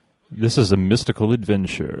This is a mystical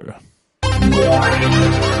adventure.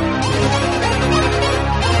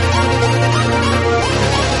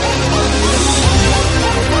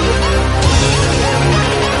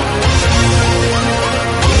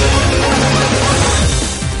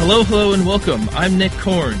 Hello, and welcome. I'm Nick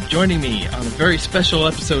Korn. Joining me on a very special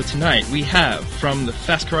episode tonight, we have from the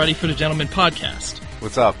Fast Karate for the Gentleman podcast.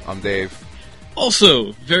 What's up? I'm Dave.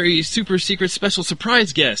 Also, very super secret special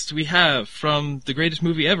surprise guest we have from the Greatest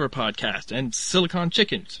Movie Ever podcast and Silicon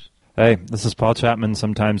Chickens. Hey, this is Paul Chapman,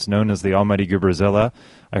 sometimes known as the Almighty Gooberzilla.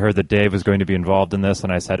 I heard that Dave was going to be involved in this,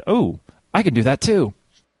 and I said, oh, I can do that too.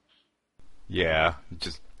 Yeah,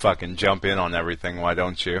 just fucking jump in on everything, why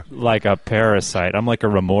don't you? Like a parasite. I'm like a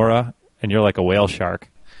remora, and you're like a whale shark.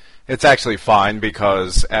 It's actually fine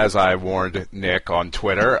because, as I warned Nick on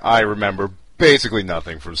Twitter, I remember basically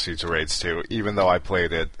nothing from Streets of Rage 2, even though I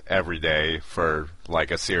played it every day for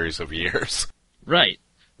like a series of years. Right.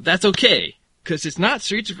 That's okay, because it's not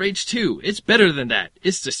Streets of Rage 2. It's better than that.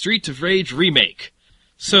 It's the Streets of Rage remake.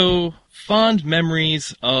 So, fond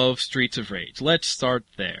memories of Streets of Rage. Let's start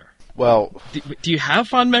there. Well, do you have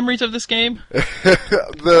fond memories of this game?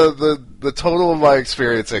 the total of my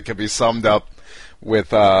experience, it can be summed up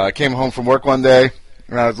with, I came home from work one day,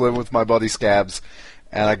 and I was living with my buddy Scabs,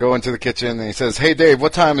 and I go into the kitchen, and he says, hey, Dave,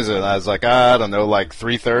 what time is it? And I was like, I don't know, like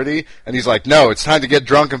 3:30? And he's like, no, it's time to get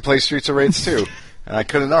drunk and play Streets of Rage 2. And I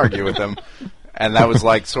couldn't argue with him. And that was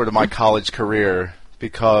like sort of my college career,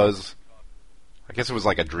 because I guess it was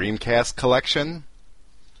like a Dreamcast collection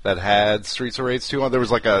that had Streets of Rage 2 on. There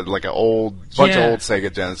was like a bunch of old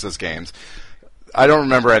Sega Genesis games. I don't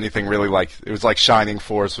remember anything really like. It was like Shining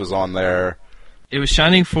Force was on there. It was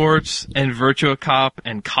Shining Force and Virtua Cop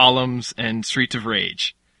and Columns and Streets of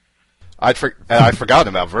Rage. I'd forgotten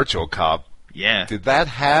about Virtual Cop. Yeah. Did that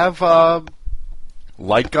have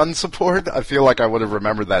light gun support? I feel like I would have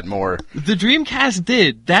remembered that more. The Dreamcast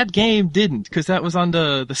did. That game didn't, because that was on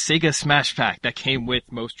the Sega Smash Pack that came with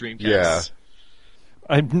most Dreamcasts. Yeah.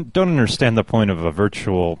 I don't understand the point of a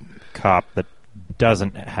Virtual Cop that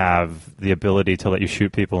doesn't have the ability to let you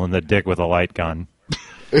shoot people in the dick with a light gun.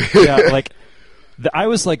 Yeah, like... I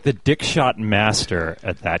was like the dick shot master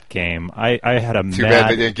at that game. I had a Too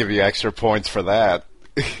bad they didn't give you extra points for that.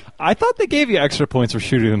 I thought they gave you extra points for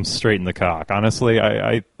shooting them straight in the cock. Honestly,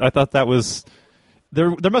 I thought that was...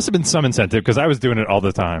 There must have been some incentive, because I was doing it all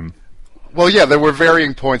the time. Well, yeah, there were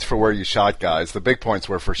varying points for where you shot guys. The big points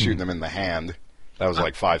were for shooting them in the hand. That was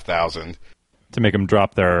like 5,000. To make them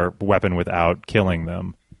drop their weapon without killing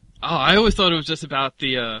them. Oh, I always thought it was just about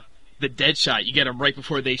the dead shot. You get them right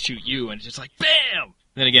before they shoot you, and it's just like, bam!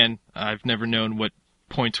 Then again, I've never known what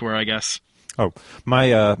points were, I guess. Oh,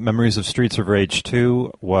 my memories of Streets of Rage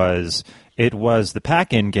 2 was the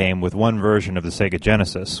pack-in game with one version of the Sega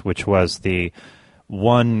Genesis, which was the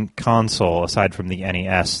one console, aside from the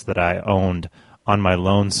NES, that I owned on my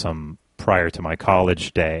lonesome prior to my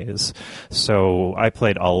college days. So I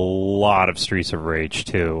played a lot of Streets of Rage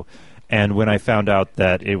 2. And when I found out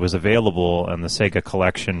that it was available in the Sega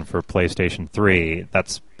Collection for PlayStation 3,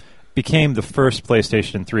 that became the first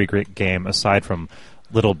PlayStation 3 game, aside from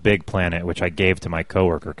Little Big Planet, which I gave to my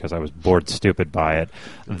coworker because I was bored stupid by it,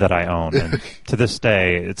 that I own. And to this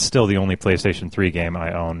day, it's still the only PlayStation 3 game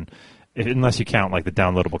I own, unless you count like the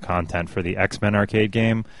downloadable content for the X-Men arcade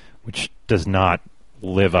game, which does not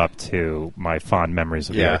live up to my fond memories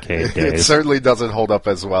of the arcade days. It certainly doesn't hold up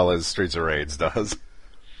as well as Streets of Rage does.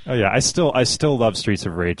 Oh yeah, I still love Streets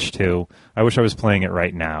of Rage 2. I wish I was playing it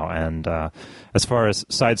right now. And as far as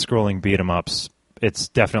side-scrolling beat-em-ups, it's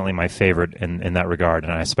definitely my favorite in that regard,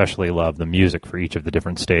 and I especially love the music for each of the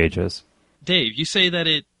different stages. Dave, you say that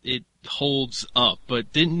it holds up,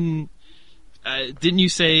 but didn't you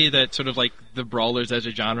say that sort of like the brawlers as a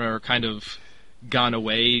genre are kind of gone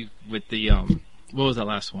away with the what was that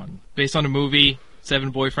last one? Based on a movie,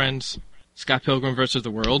 Seven Boyfriends, Scott Pilgrim versus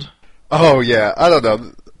the World. Oh yeah, I don't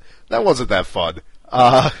know. That wasn't that fun.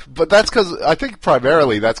 But that's because, I think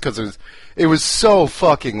primarily that's because it was so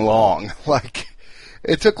fucking long. Like,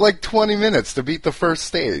 it took like 20 minutes to beat the first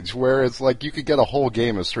stage, whereas like you could get a whole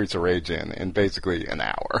game of Streets of Rage in basically an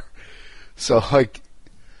hour. So like,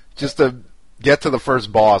 just to get to the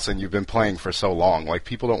first boss and you've been playing for so long, like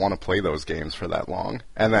people don't want to play those games for that long.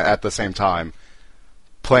 And then at the same time,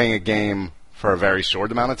 playing a game for a very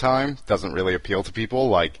short amount of time doesn't really appeal to people.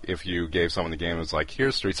 Like, if you gave someone the game and was like,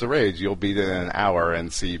 here's Streets of Rage, you'll beat it in an hour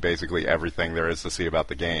and see basically everything there is to see about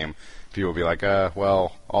the game. People will be like,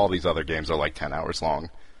 well, all these other games are like 10 hours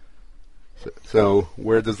long. So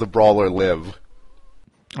where does the brawler live?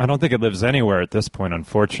 I don't think it lives anywhere at this point,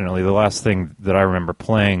 unfortunately. The last thing that I remember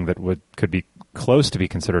playing that could be close to be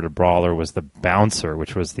considered a brawler was the Bouncer,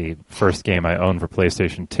 which was the first game I owned for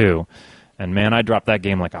PlayStation 2. And man, I dropped that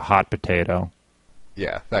game like a hot potato.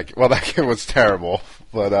 Yeah, that game was terrible.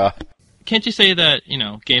 But can't you say that,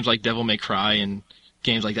 games like Devil May Cry and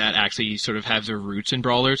games like that actually sort of have their roots in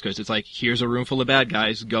brawlers? Because it's like, here's a room full of bad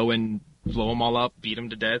guys, go and blow them all up, beat them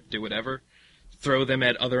to death, do whatever, throw them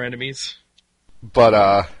at other enemies. But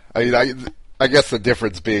I guess the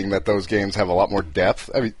difference being that those games have a lot more depth.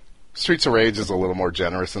 I mean, Streets of Rage is a little more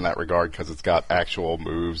generous in that regard because it's got actual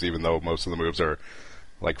moves, even though most of the moves are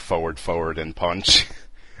like forward, and punch.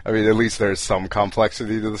 I mean, at least there's some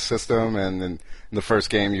complexity to the system, and in the first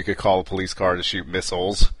game you could call a police car to shoot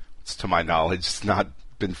missiles. It's, to my knowledge, it's not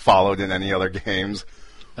been followed in any other games.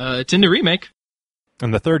 It's in the remake.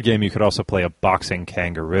 In the third game, you could also play a boxing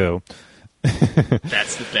kangaroo.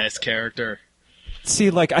 That's the best character.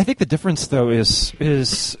 See, I think the difference, though, is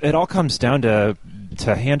it all comes down to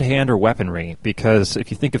hand-to-hand or weaponry, because if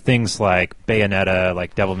you think of things like Bayonetta,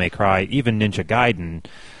 like Devil May Cry, even Ninja Gaiden,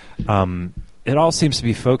 it all seems to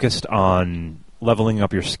be focused on leveling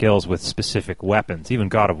up your skills with specific weapons. Even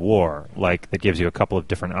God of War, that gives you a couple of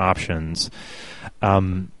different options.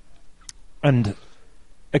 And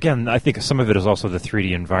again, I think some of it is also the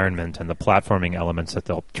 3D environment and the platforming elements that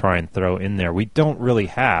they'll try and throw in there. We don't really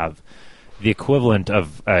have the equivalent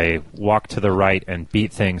of a walk to the right and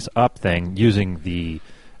beat things up thing using the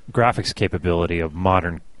graphics capability of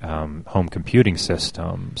modern home computing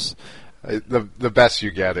systems. The best you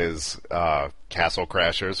get is Castle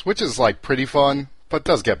Crashers, which is pretty fun, but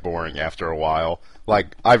does get boring after a while.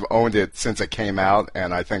 I've owned it since it came out,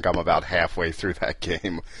 and I think I'm about halfway through that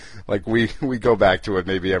game. We go back to it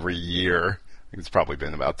maybe every year. It's probably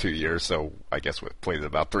been about 2 years, so I guess we've played it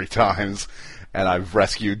about 3 times. And I've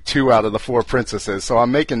rescued 2 out of the 4 princesses, so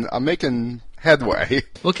I'm making headway.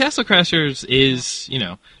 Well, Castle Crashers is,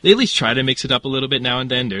 they at least try to mix it up a little bit now and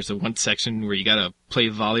then. There's one section where you gotta play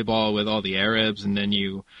volleyball with all the Arabs, and then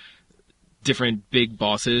different big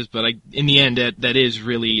bosses, but in the end, that is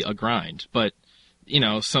really a grind. But,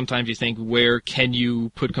 sometimes you think, where can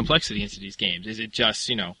you put complexity into these games? Is it just,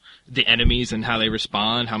 the enemies and how they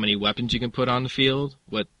respond, how many weapons you can put on the field?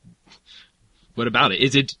 What about it?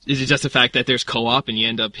 Is it just the fact that there's co-op and you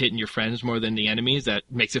end up hitting your friends more than the enemies that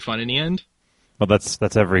makes it fun in the end? Well, that's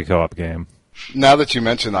every co-op game. Now that you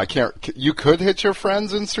mention, you could hit your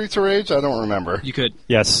friends in Streets of Rage? I don't remember. You could.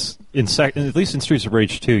 Yes, at least in Streets of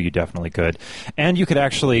Rage 2, you definitely could. And you could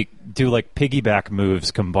actually do piggyback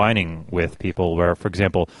moves combining with people where, for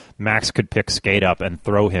example, Max could pick Skate up and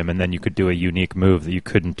throw him, and then you could do a unique move that you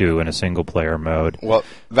couldn't do in a single-player mode. Well,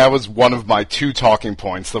 that was one of my 2 talking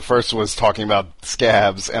points. The first was talking about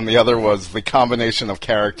scabs, and the other was the combination of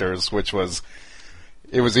characters, which was...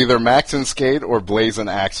 It was either Max and Skate or Blaze and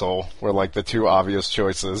Axel were the 2 obvious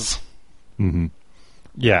choices. Mm-hmm.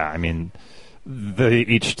 Yeah, I mean, they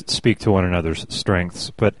each speak to one another's strengths.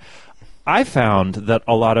 But I found that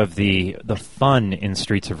a lot of the fun in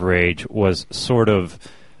Streets of Rage was sort of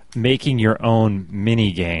making your own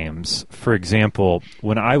mini games. For example,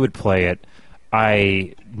 when I would play it,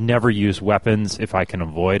 I never use weapons if I can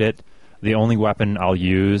avoid it. The only weapon I'll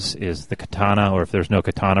use is the katana, or if there's no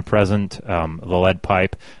katana present, the lead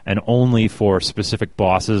pipe, and only for specific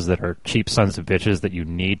bosses that are cheap sons of bitches that you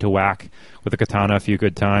need to whack with the katana a few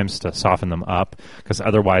good times to soften them up, because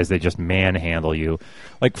otherwise they just manhandle you.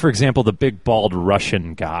 For example, the big bald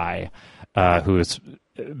Russian guy, who is...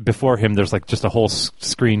 Before him, there's just a whole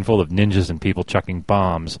screen full of ninjas and people chucking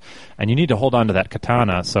bombs, and you need to hold on to that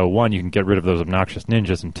katana, so 1, you can get rid of those obnoxious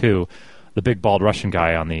ninjas, and 2, the big bald Russian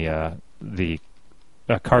guy on the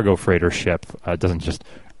cargo freighter ship doesn't just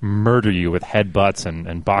murder you with headbutts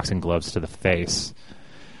and boxing gloves to the face.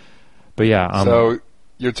 But yeah. So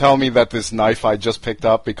you're telling me that this knife I just picked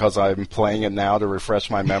up because I'm playing it now to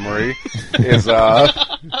refresh my memory is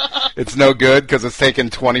it's no good because it's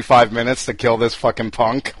taken 25 minutes to kill this fucking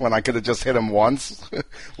punk when I could have just hit him once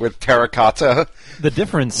with terracotta. The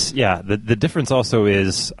difference, the difference also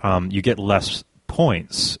is you get less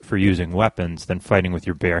points for using weapons than fighting with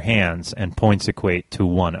your bare hands, and points equate to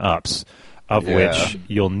 1-ups, of which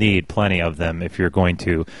you'll need plenty of them if you're going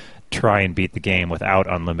to try and beat the game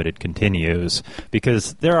without unlimited continues,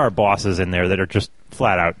 because there are bosses in there that are just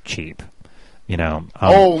flat out cheap.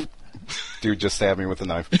 Dude just stabbed me with a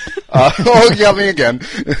knife. Yeah, me again.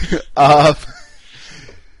 I'm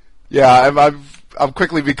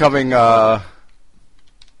quickly becoming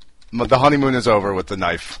the honeymoon is over with the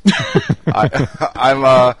knife.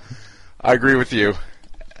 I agree with you.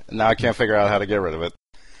 Now I can't figure out how to get rid of it.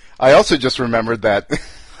 I also just remembered that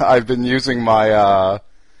I've been using my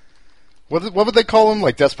what would they call them?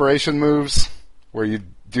 Desperation moves, where you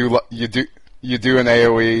do you do an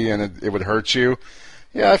AoE and it would hurt you.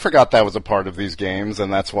 Yeah, I forgot that was a part of these games,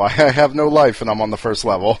 and that's why I have no life and I'm on the first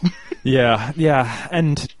level. Yeah,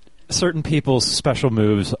 and certain people's special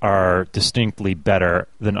moves are distinctly better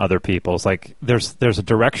than other people's. Like, there's a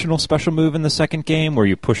directional special move in the second game where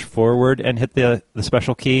you push forward and hit the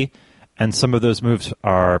special key, and some of those moves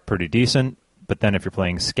are pretty decent. But then if you're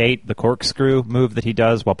playing Skate, the corkscrew move that he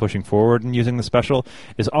does while pushing forward and using the special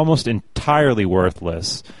is almost entirely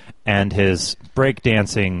worthless. And his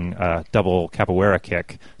breakdancing double capoeira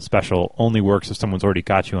kick special only works if someone's already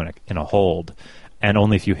got you in a hold, and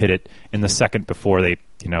only if you hit it in the second before they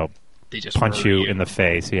just punch you in the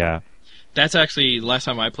face. Yeah, that's actually last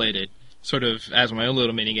time I played it. Sort of as my own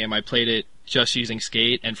little mini game, I played it just using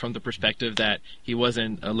Skate, and from the perspective that he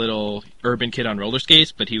wasn't a little urban kid on roller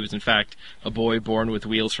skates, but he was in fact a boy born with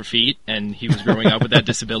wheels for feet, and he was growing up with that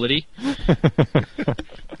disability.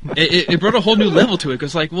 It brought a whole new level to it,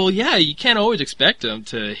 because yeah, you can't always expect him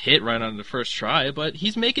to hit right on the first try, but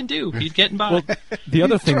he's making do. He's getting by. Well, the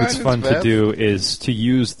other thing that's fun to do is to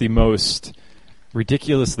use the most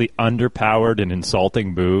ridiculously underpowered and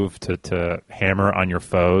insulting move to hammer on your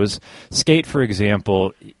foes. Skate, for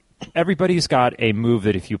example, everybody's got a move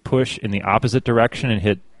that if you push in the opposite direction and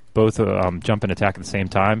hit both jump and attack at the same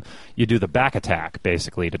time, you do the back attack,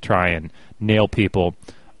 basically, to try and nail people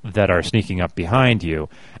that are sneaking up behind you.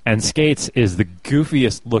 And Skate's is the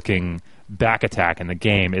goofiest looking back attack in the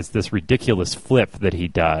game. It's this ridiculous flip that he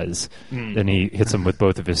does. And he hits them with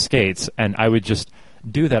both of his skates. And I would just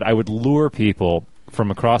do that. I would lure people from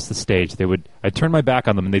across the stage. I'd turn my back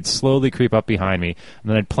on them, and they'd slowly creep up behind me, and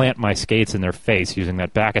then I'd plant my skates in their face using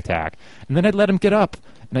that back attack, and then I'd let them get up,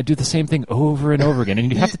 and I'd do the same thing over and over again, and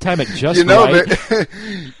you'd have to time it just right.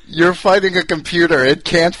 You're fighting a computer. It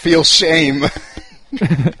can't feel shame.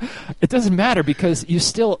 It doesn't matter, because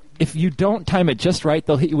if you don't time it just right,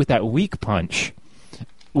 they'll hit you with that weak punch,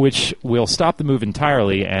 which will stop the move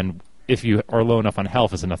entirely, and if you are low enough on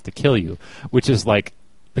health, is enough to kill you, which is like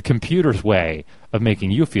the computer's way of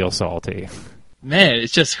making you feel salty. Man,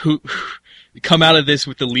 it's just who come out of this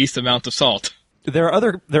with the least amount of salt. There are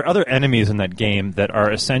other enemies in that game that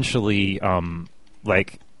are essentially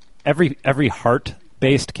like every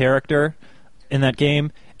heart-based character in that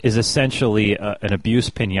game is essentially an abuse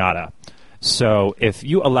pinata. So if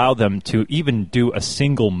you allow them to even do a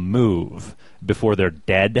single move before they're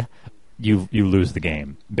dead, you lose the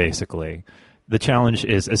game, basically. The challenge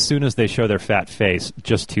is, as soon as they show their fat face,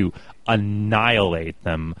 just to annihilate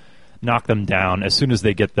them, knock them down. As soon as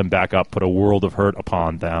they get them back up, put a world of hurt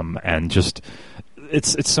upon them, and just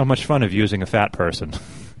it's so much fun abusing a fat person.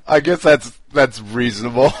 I guess that's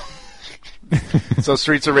reasonable. So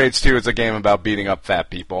Streets of Rage 2 is a game about beating up fat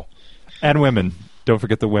people. And women. Don't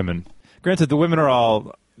forget the women. Granted, the women are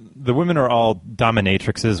all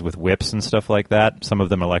dominatrixes with whips and stuff like that, some of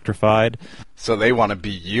them electrified. So they want to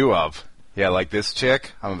beat you up. Yeah, like this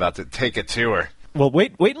chick, I'm about to take it to her. Well,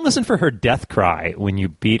 wait and listen for her death cry when you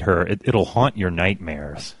beat her. It'll haunt your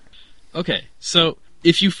nightmares. Okay, so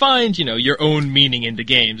if you find, your own meaning into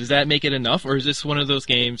games, does that make it enough? Or is this one of those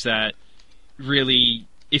games that really,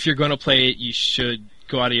 if you're going to play it, you should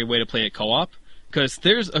go out of your way to play it co-op? Because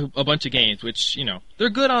there's a bunch of games which, they're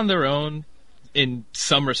good on their own in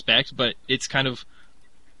some respect, but it's kind of,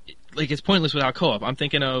 it's pointless without co-op. I'm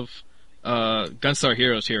thinking of Gunstar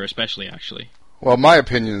Heroes here especially, actually. Well, my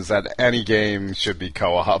opinion is that any game should be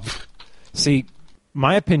co-op. See,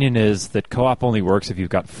 my opinion is that co-op only works if you've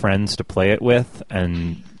got friends to play it with,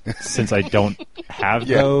 and since I don't have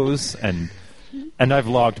those, and I've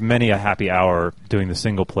logged many a happy hour doing the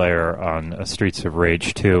single player on Streets of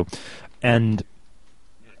Rage 2, and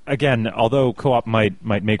again, although co-op might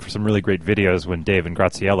make for some really great videos when Dave and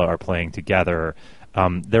Graziella are playing together,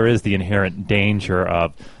 there is the inherent danger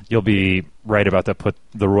of you'll be right about to put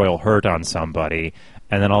the royal hurt on somebody,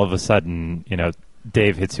 and then all of a sudden,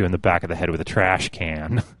 Dave hits you in the back of the head with a trash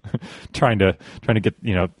can, trying to get,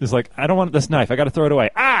 it's like, I don't want this knife, I got to throw it away.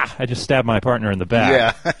 Ah! I just stabbed my partner in the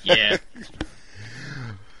back. Yeah.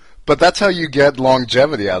 But that's how you get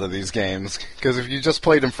longevity out of these games, because if you just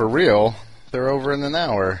played them for real, they're over in an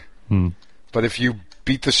hour. But if you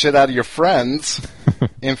beat the shit out of your friends,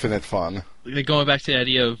 infinite fun. Going back to the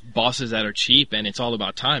idea of bosses that are cheap and it's all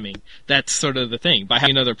about timing, that's sort of the thing. By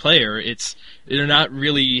having another player, they're not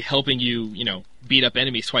really helping you, beat up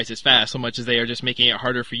enemies twice as fast so much as they are just making it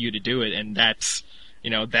harder for you to do it, and that's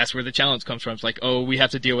where the challenge comes from. It's like, oh, we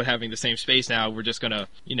have to deal with having the same space now, we're just gonna,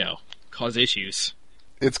 cause issues.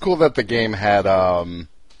 It's cool that the game had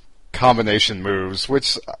combination moves,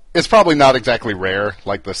 which is probably not exactly rare,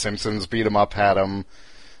 like the Simpsons beat 'em up had them,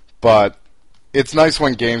 but it's nice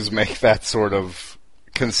when games make that sort of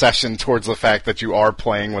concession towards the fact that you are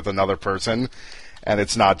playing with another person, and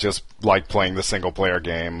it's not just like playing the single-player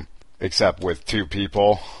game, except with two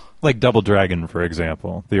people. Like Double Dragon, for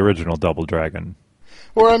example, the original Double Dragon.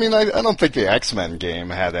 Or, I mean, I don't think the X-Men game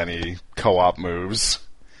had any co-op moves.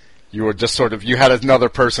 You were just sort of, you had another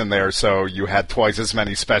person there, so you had twice as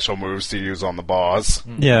many special moves to use on the boss.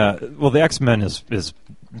 Yeah, well, the X-Men is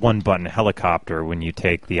one-button helicopter when you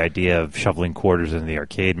take the idea of shoveling quarters into the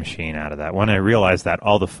arcade machine out of that. When I realized that,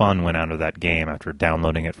 all the fun went out of that game after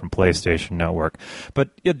downloading it from PlayStation Network. But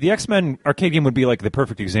yeah, the X-Men arcade game would be like the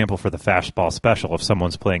perfect example for the Fastball Special if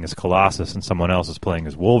someone's playing as Colossus and someone else is playing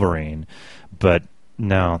as Wolverine. But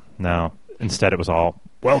no. Instead, it was all,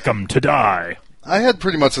 welcome to die. I had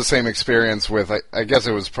pretty much the same experience with, I guess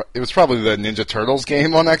it was probably the Ninja Turtles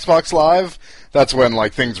game on Xbox Live. That's when,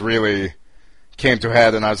 like, things really came to a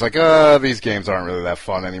head, and I was like, these games aren't really that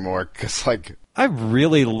fun anymore, because, like... I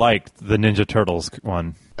really liked the Ninja Turtles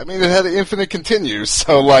one. I mean, it had infinite continues,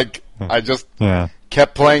 so, like, I just Yeah.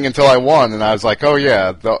 kept playing until I won, and I was like, oh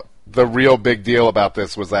yeah, the real big deal about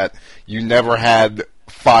this was that you never had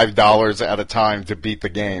 $5 at a time to beat the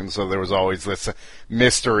game, so there was always this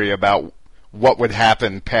mystery about what would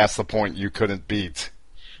happen past the point you couldn't beat.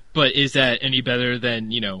 But is that any better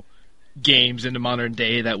than, games in the modern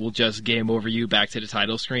day that will just game over you back to the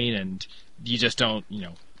title screen, and you just don't,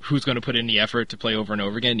 who's going to put in the effort to play over and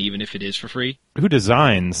over again, even if it is for free? Who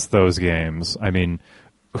designs those games? I mean,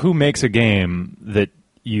 who makes a game that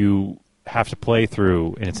you have to play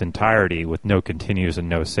through in its entirety with no continues and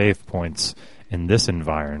no save points in this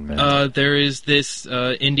environment? There is this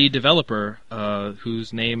indie developer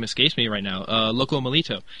whose name escapes me right now, Loco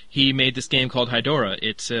Malito. He made this game called Hydora.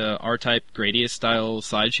 It's a R-Type Gradius-style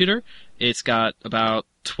side shooter. It's got about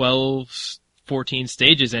 12, 14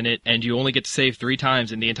 stages in it, and you only get to save 3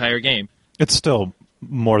 times in the entire game. It's still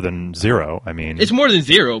more than 0. I mean, it's more than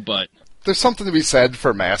 0, but... There's something to be said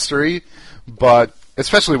for mastery, but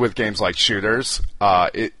especially with games like shooters,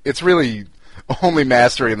 it's really... only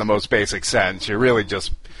mastery in the most basic sense. You're really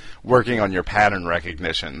just working on your pattern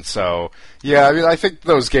recognition. So, yeah, I mean, I think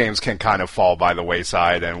those games can kind of fall by the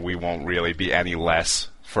wayside, and we won't really be any less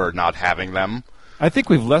for not having them. I think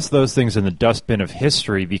we've left those things in the dustbin of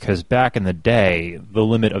history because back in the day, the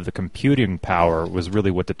limit of the computing power was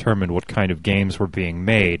really what determined what kind of games were being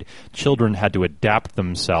made. Children had to adapt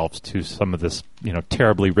themselves to some of this,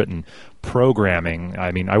 terribly written programming.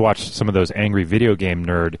 I mean, I watched some of those angry video game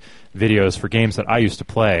nerd videos for games that I used to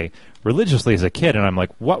play religiously as a kid, and I'm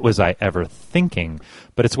like, what was I ever thinking?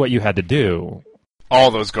 But it's what you had to do. All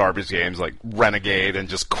those garbage games like Renegade and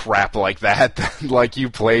just crap like that, like you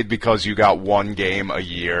played because you got one game a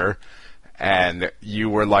year and you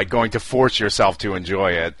were like going to force yourself to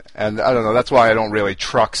enjoy it. And I don't know, that's why I don't really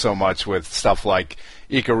truck so much with stuff like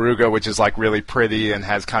Ikaruga, which is like really pretty and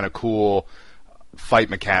has kind of cool fight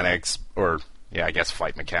mechanics, or yeah, I guess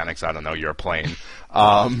fight mechanics. I don't know, you're a plane.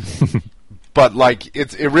 But like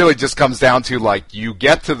it really just comes down to like you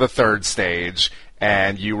get to the third stage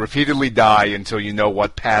and you repeatedly die until you know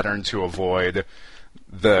what pattern to avoid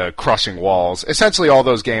the crushing walls. Essentially, all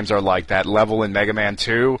those games are like that level in Mega Man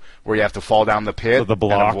 2 where you have to fall down the pit So the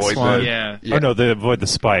blocks and avoid one? Yeah. Oh, no, they avoid the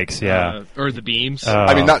spikes, yeah. Or the beams.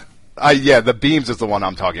 I mean, the beams is the one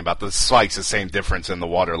I'm talking about. The spikes, the same difference in the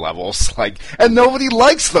water levels. Like, and nobody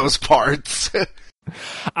likes those parts.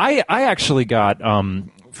 I actually got,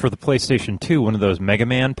 for the PlayStation 2, one of those Mega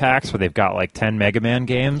Man packs where they've got like 10 Mega Man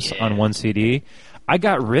games on one CD. I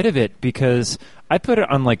got rid of it because I put it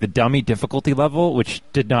on like the dummy difficulty level, which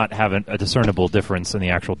did not have a discernible difference in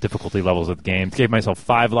the actual difficulty levels of the game. Gave myself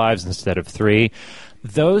 5 lives instead of 3.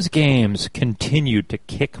 Those games continued to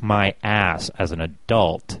kick my ass as an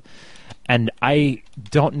adult. And I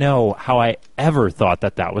don't know how I ever thought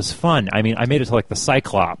that was fun. I mean, I made it to like the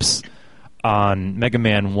Cyclops on Mega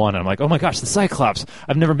Man 1. I'm like, oh my gosh, the Cyclops.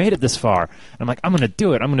 I've never made it this far. And I'm like, I'm going to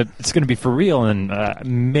do it. It's going to be for real. And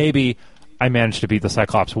maybe I managed to beat the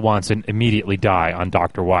Cyclops once and immediately die on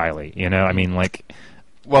Dr. Wily. I mean, like...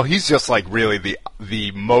 Well, he's just like really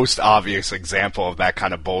the most obvious example of that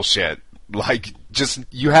kind of bullshit. Like, just,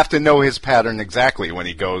 you have to know his pattern exactly when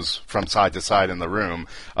he goes from side to side in the room.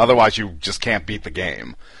 Otherwise, you just can't beat the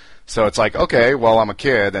game. So it's like, okay, well, I'm a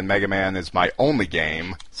kid, and Mega Man is my only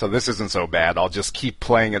game, so this isn't so bad. I'll just keep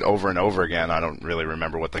playing it over and over again. I don't really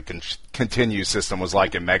remember what the continue system was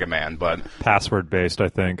like in Mega Man, but... Password-based, I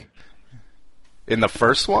think. In the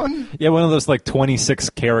first one? Yeah, one of those, like,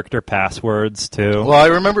 26-character passwords, too. Well, I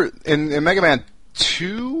remember in Mega Man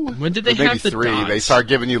 2? When did they maybe have the 3, dots? they started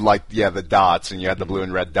giving you, like, the dots, and you had the blue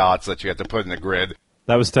and red dots that you had to put in the grid.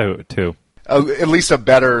 That was 2. at least a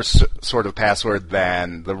better sort of password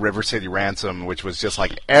than the River City Ransom, which was just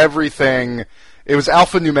like everything. It was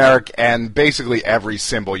alphanumeric and basically every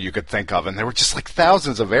symbol you could think of, and there were just like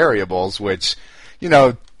thousands of variables, which, you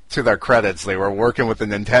know, to their credits, they were working with the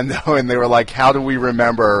Nintendo, and they were like, how do we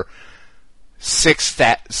remember 6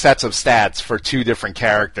 sets of stats for 2 different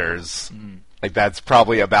characters? Like, that's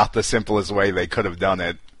probably about the simplest way they could have done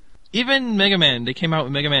it. Even Mega Man, they came out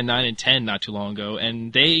with Mega Man 9 and 10 not too long ago,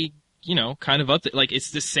 and they, you know, kind of upped it. Like,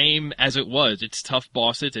 it's the same as it was. It's tough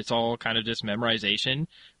bosses. It's all kind of just memorization.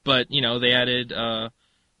 But, you know, they added a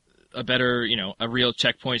better, you know, a real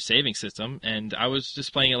checkpoint saving system. And I was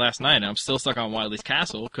just playing it last night, and I'm still stuck on Wily's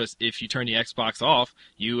Castle, because if you turn the Xbox off,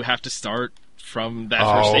 you have to start from that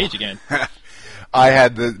first stage again. I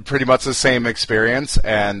had pretty much the same experience,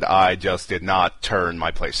 and I just did not turn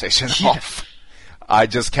my PlayStation off. I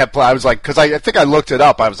just kept. I was like, because I think I looked it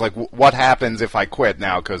up. I was like, what happens if I quit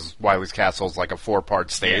now? Because Wily's Castle is like a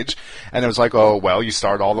 4-part stage, and it was like, oh well, you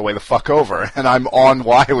start all the way the fuck over, and I'm on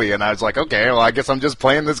Wily, and I was like, okay, well, I guess I'm just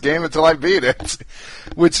playing this game until I beat it,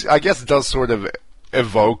 which I guess does sort of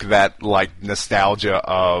evoke that like nostalgia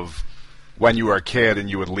of when you were a kid and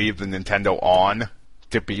you would leave the Nintendo on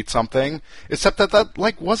to beat something, except that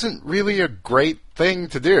like wasn't really a great thing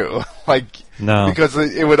to do. Like, no, because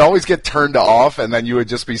it would always get turned off, and then you would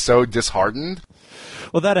just be so disheartened.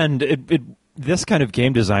 Well, that end, this kind of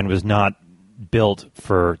game design was not built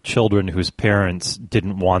for children whose parents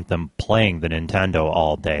didn't want them playing the Nintendo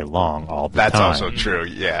all day long, all the time. That's also true,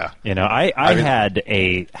 yeah. You know, I mean, had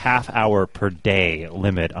a half-hour per day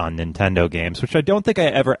limit on Nintendo games, which I don't think I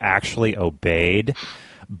ever actually obeyed,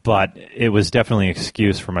 but it was definitely an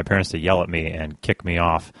excuse for my parents to yell at me and kick me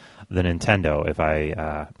off the Nintendo if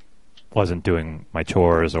I wasn't doing my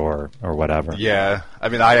chores or whatever. Yeah, I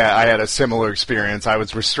mean, I had a similar experience. I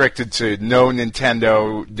was restricted to no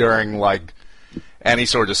Nintendo during, like, any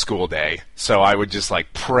sort of school day, so I would just,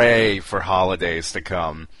 like, pray for holidays to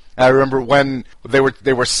come. And I remember when they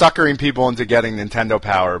were suckering people into getting Nintendo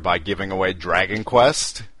Power by giving away Dragon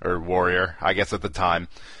Quest, or Warrior, I guess at the time.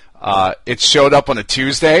 It showed up on a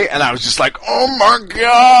Tuesday, and I was just like, oh my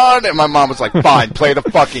god! And my mom was like, fine, play the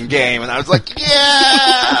fucking game. And I was like,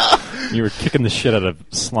 yeah! You were kicking the shit out of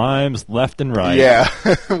slimes left and right. Yeah,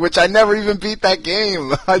 which I never even beat that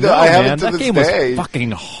game. I haven't to that this game day. Was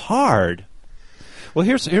fucking hard. Well,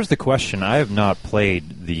 here's the question. I have not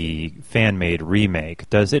played the fan-made remake.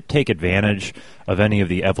 Does it take advantage of any of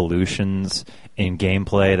the evolutions in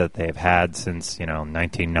gameplay that they've had since,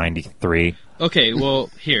 1993? Okay, well,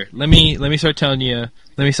 here, let me start telling you,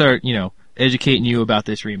 let me start, educating you about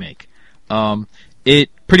this remake. It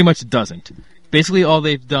pretty much doesn't. Basically, all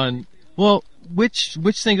they've done, well, which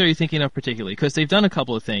things are you thinking of particularly? Because they've done a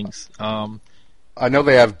couple of things. I know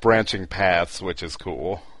they have branching paths, which is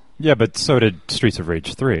cool. Yeah, but so did Streets of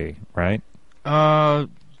Rage 3, right?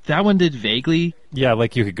 That one did vaguely. Yeah,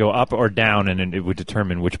 like you could go up or down, and it would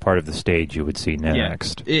determine which part of the stage you would see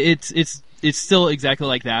next. Yeah. It's still exactly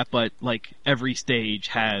like that, but like every stage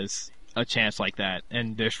has a chance like that,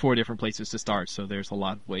 and there's 4 different places to start, so there's a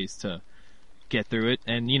lot of ways to get through it.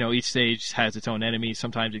 And each stage has its own enemies.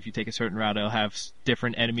 Sometimes if you take a certain route, it'll have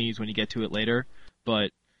different enemies when you get to it later.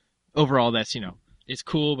 But overall, that's it's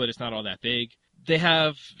cool, but it's not all that big. They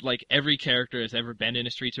have, like, every character that's ever been in a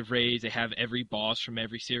Streets of Rage. They have every boss from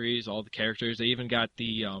every series, all the characters. They even got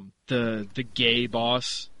the gay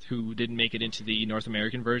boss who didn't make it into the North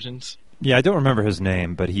American versions. Yeah, I don't remember his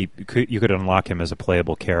name, but you could unlock him as a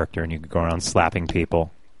playable character, and you could go around slapping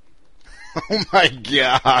people. Oh my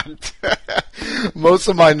god! Most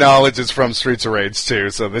of my knowledge is from Streets of Rage 2,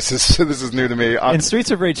 so this is new to me. In Streets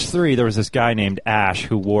of Rage 3, there was this guy named Ash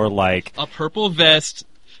who wore, like, a purple vest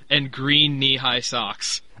and green knee-high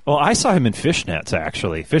socks. Well, I saw him in fishnets,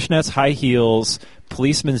 actually. Fishnets, high heels,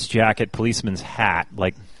 policeman's jacket, policeman's hat,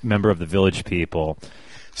 like member of the Village People.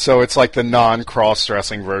 So it's like the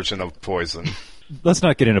non-cross-dressing version of Poison. Let's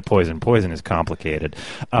not get into Poison. Poison is complicated.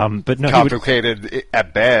 But no, complicated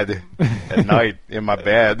at bed, at night, in my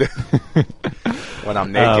bed, when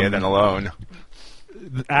I'm naked and alone.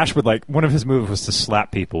 Ash would, like, one of his moves was to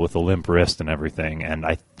slap people with a limp wrist and everything, and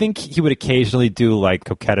I think he would occasionally do, like,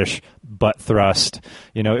 coquettish butt thrust.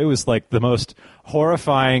 It was, like, the most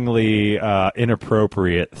horrifyingly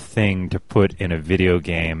inappropriate thing to put in a video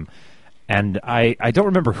game. And I don't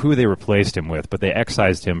remember who they replaced him with, but they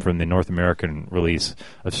excised him from the North American release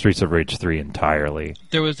of Streets of Rage 3 entirely.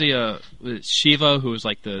 There was Shiva, who was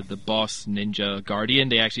like the boss ninja guardian.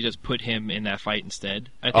 They actually just put him in that fight instead,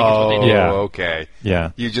 I think is what they did. Yeah. Okay.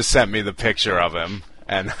 Yeah. You just sent me the picture of him,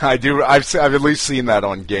 and I've at least seen that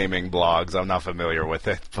on gaming blogs. I'm not familiar with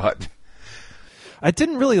it, but... I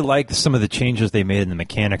didn't really like some of the changes they made in the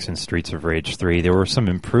mechanics in Streets of Rage 3. There were some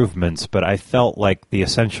improvements, but I felt like the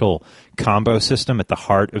essential combo system at the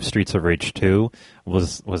heart of Streets of Rage 2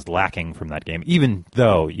 was lacking from that game, even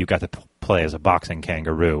though you got to play as a boxing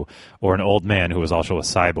kangaroo or an old man who was also a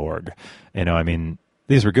cyborg. I mean,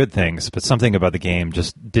 these were good things, but something about the game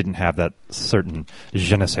just didn't have that certain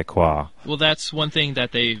je ne sais quoi. Well, that's one thing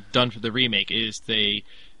that they've done for the remake is they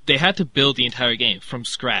had to build the entire game from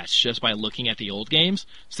scratch just by looking at the old games.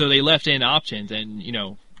 So they left in options, and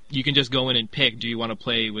you can just go in and pick. Do you want to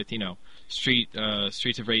play with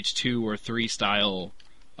Streets of Rage 2 or 3 style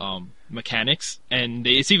mechanics? And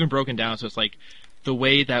it's even broken down, so it's like the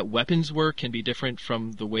way that weapons work can be different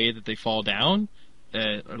from the way that they fall down.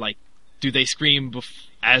 Or like, do they scream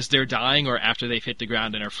as they're dying or after they've hit the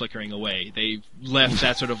ground and are flickering away? They left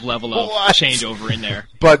that sort of level of changeover in there.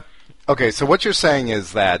 But okay, so what you're saying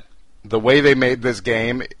is that the way they made this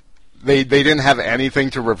game, they didn't have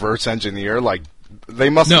anything to reverse engineer. Like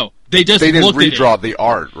they must. No, they didn't redraw the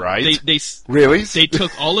art, right? They really? They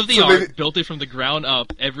took all of the art, built it from the ground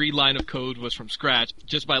up. Every line of code was from scratch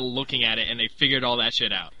just by looking at it, and they figured all that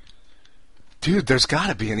shit out. Dude, there's got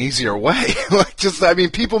to be an easier way.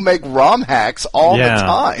 People make ROM hacks all the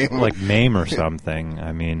time. Like MAME or something.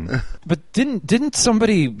 I mean, but didn't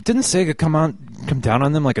Sega come down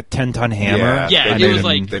on them like a 10-ton hammer? Yeah, it was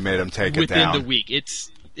like they made them take it within down the week.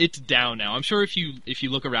 It's down now. I'm sure if you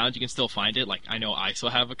look around, you can still find it. Like I know I still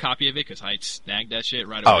have a copy of it because I snagged that shit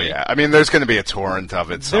right away. Oh yeah, I mean there's going to be a torrent of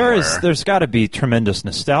it somewhere. There's got to be tremendous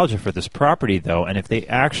nostalgia for this property though, and if they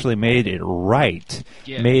actually made it right,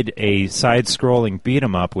 made a side-scrolling beat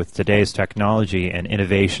 'em up with today's technology and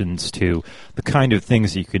innovations to the kind of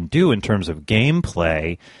things you can do in terms of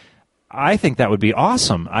gameplay, I think that would be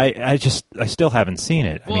awesome. I still haven't seen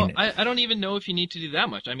it. Well, I don't even know if you need to do that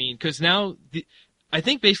much. I mean, because now I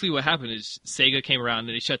think basically what happened is Sega came around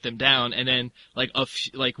and they shut them down, and then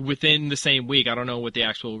like within the same week, I don't know what the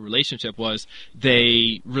actual relationship was,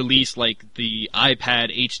 they released like the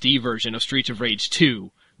iPad HD version of Streets of Rage 2,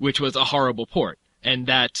 which was a horrible port. And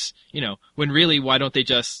that's when really why don't they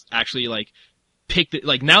just actually like pick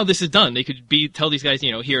now this is done. They could tell these guys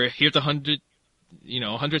here's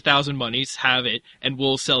 100,000 monies, have it, and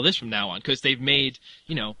we'll sell this from now on because they've made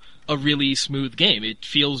a really smooth game. It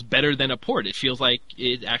feels better than a port. It feels like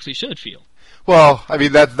it actually should feel. Well, I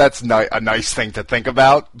mean that's a nice thing to think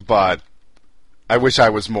about, but I wish I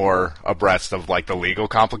was more abreast of like the legal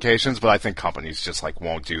complications. But I think companies just like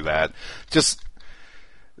won't do that. Just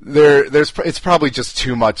it's probably just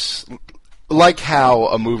too much. Like how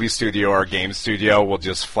a movie studio or a game studio will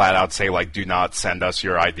just flat out say, like, do not send us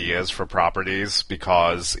your ideas for properties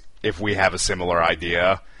because if we have a similar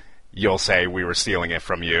idea, you'll say we were stealing it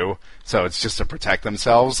from you. So it's just to protect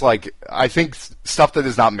themselves. Like, I think stuff that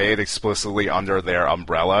is not made explicitly under their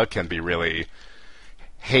umbrella can be really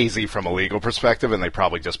hazy from a legal perspective, and they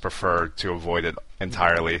probably just prefer to avoid it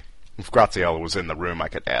entirely. If Graziella was in the room, I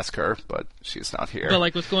could ask her, but she's not here. But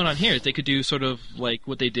like what's going on here is they could do sort of like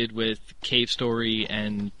what they did with Cave Story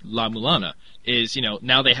and La Mulana. Is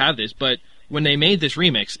now they have this, but when they made this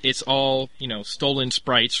remix, it's all stolen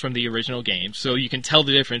sprites from the original game, so you can tell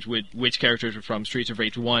the difference with which characters are from Streets of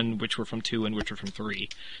Rage 1, which were from 2, and which were from 3,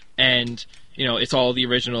 and it's all the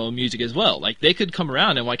original music as well. Like they could come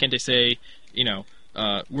around, and why can't they say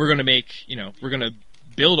we're gonna make we're gonna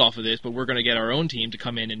build off of this, but we're going to get our own team to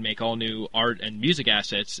come in and make all new art and music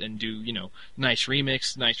assets and do, nice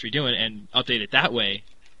remix, nice redoing, and update it that way.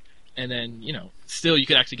 And then, still you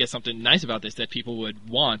could actually get something nice about this that people would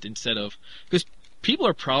want instead of... Because people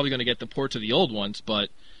are probably going to get the ports of the old ones, but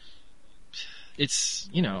it's,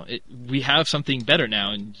 we have something better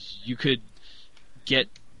now, and you could get...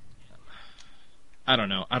 I don't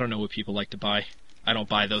know what people like to buy. I don't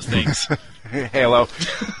buy those things. Halo.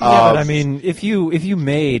 But I mean, if you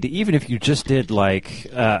made, even if you just did like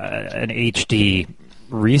an HD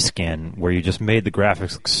reskin where you just made the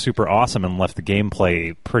graphics look super awesome and left the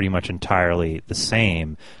gameplay pretty much entirely the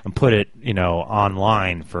same and put it,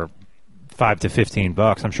 online for $5 to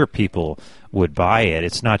 $15, I'm sure people would buy it.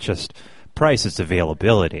 It's not just price; it's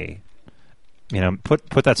availability.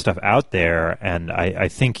 Put that stuff out there, and I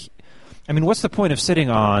think. I mean, what's the point of sitting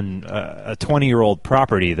on a 20-year-old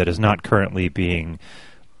property that is not currently being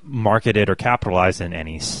marketed or capitalized in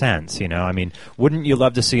any sense? I mean, wouldn't you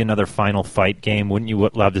love to see another Final Fight game? Wouldn't you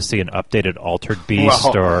love to see an updated Altered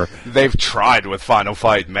Beast? Well, they've tried with Final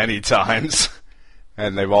Fight many times,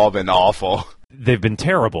 and they've all been awful. They've been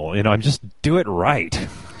terrible. Just do it right.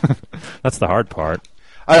 That's the hard part.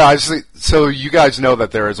 So you guys know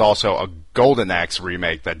that there is also a Golden Axe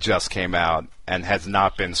remake that just came out and has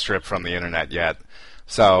not been stripped from the internet yet.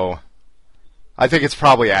 So I think it's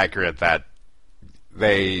probably accurate that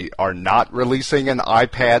they are not releasing an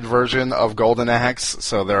iPad version of Golden Axe,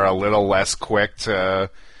 so they're a little less quick to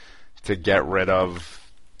get rid of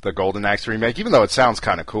the Golden Axe remake, even though it sounds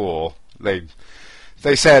kind of cool. They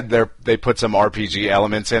said they put some RPG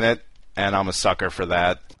elements in it, and I'm a sucker for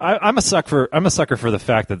that. I'm a sucker for the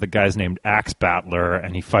fact that the guy's named Axe Battler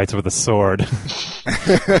and he fights with a sword.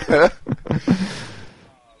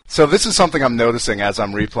 So this is something I'm noticing as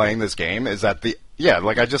I'm replaying this game, is that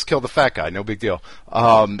I just killed the fat guy, no big deal.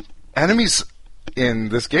 Enemies in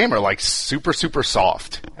this game are like super, super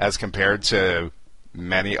soft as compared to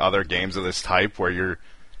many other games of this type where you're,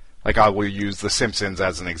 like I will use The Simpsons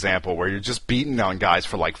as an example, where you're just beating on guys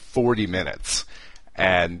for like 40 minutes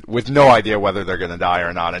and with no idea whether they're going to die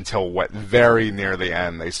or not until very near the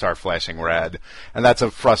end they start flashing red. And that's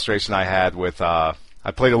a frustration I had with... I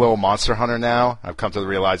played a little Monster Hunter now. I've come to the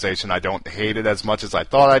realization I don't hate it as much as I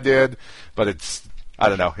thought I did, but it's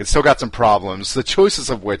still got some problems. The choices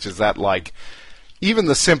of which is that, like, even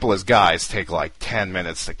the simplest guys take, like, 10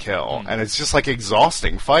 minutes to kill, and it's just, like,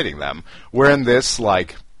 exhausting fighting them. Where in this,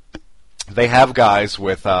 like, they have guys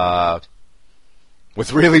with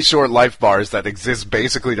really short life bars that exist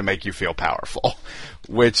basically to make you feel powerful,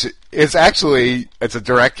 which is actually, it's a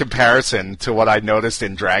direct comparison to what I noticed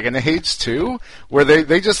in Dragon Age 2, where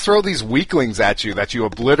they just throw these weaklings at you that you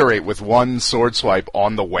obliterate with one sword swipe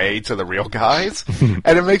on the way to the real guys,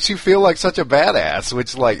 and it makes you feel like such a badass,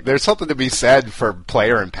 which, like, there's something to be said for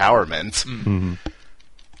player empowerment. Mm-hmm.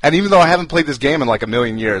 And even though I haven't played this game in like a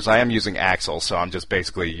million years, I am using Axel, so I'm just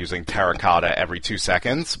basically using Terracotta every 2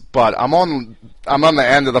 seconds. But I'm on the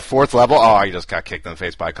end of the 4th level. Oh, I just got kicked in the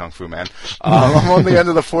face by a Kung Fu Man. I'm on the end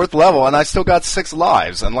of the 4th level, and I still got 6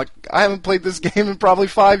 lives. And, like, I haven't played this game in probably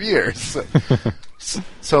 5 years.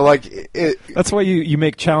 So like, that's why you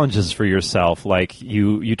make challenges for yourself. Like,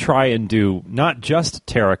 you try and do not just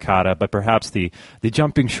Terracotta, but perhaps the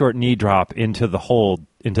jumping short knee drop into the hold,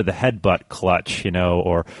 into the headbutt clutch,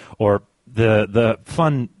 or the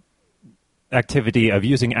fun activity of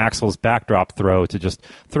using Axel's backdrop throw to just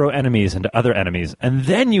throw enemies into other enemies, and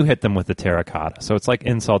then you hit them with the Terracotta. So it's like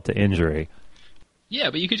insult to injury.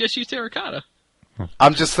 Yeah, but you could just use Terracotta.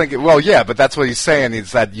 I'm just thinking, well, yeah, but that's what he's saying,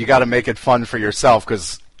 is that you got to make it fun for yourself,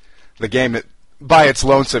 because the game, by its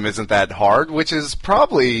lonesome, isn't that hard, which is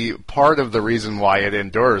probably part of the reason why it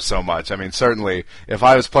endures so much. I mean, certainly, if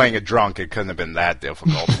I was playing it drunk, it couldn't have been that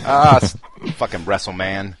difficult. Fucking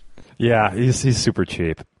WrestleMan. Yeah, he's super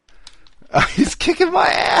cheap. He's kicking my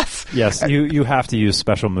ass! Yes, you have to use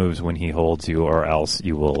special moves when he holds you, or else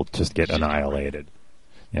you will just get annihilated.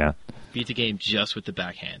 Yeah. Beat the game just with the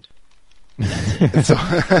backhand.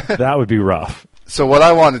 That would be rough. So what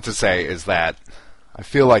I wanted to say is that I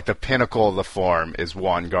feel like the pinnacle of the form is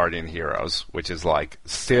Guardian Heroes, which is like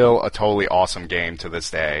still a totally awesome game to this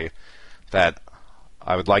day that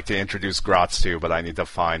I would like to introduce Grotz to, but I need to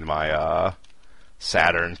find my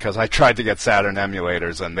Saturn, because I tried to get Saturn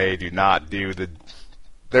emulators and they do not do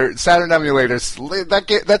their Saturn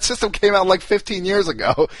emulators. That system came out like 15 years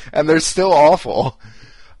ago and they're still awful,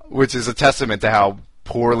 which is a testament to how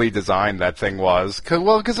poorly designed that thing was.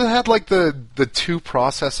 Because it had like the 2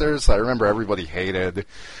 processors I remember everybody hated.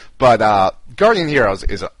 But Guardian Heroes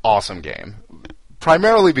is an awesome game,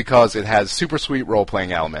 primarily because it has super sweet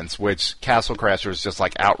role-playing elements, which Castle Crashers just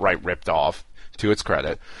like outright ripped off, to its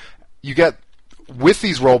credit. You get, with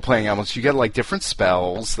these role-playing elements, you get like different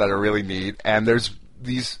spells that are really neat, and there's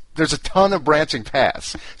a ton of branching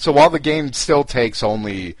paths. So while the game still takes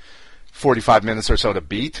only 45 minutes or so to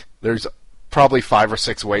beat, there's probably 5 or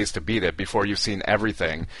 6 ways to beat it before you've seen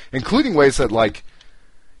everything, including ways that, like,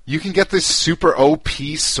 you can get this super OP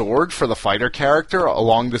sword for the fighter character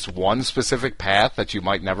along this one specific path that you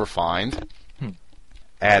might never find.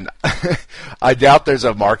 And I doubt there's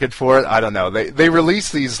a market for it. I don't know. They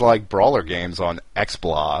release these, like, brawler games on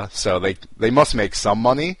XBLA, so they must make some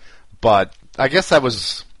money, but I guess that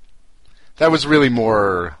was really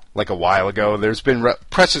more like a while ago. There's been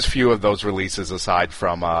precious few of those releases aside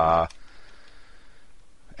from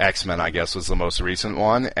X-Men, I guess, was the most recent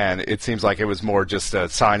one, and it seems like it was more just a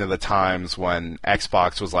sign of the times when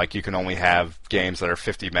Xbox was like, you can only have games that are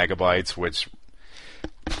 50 megabytes, which,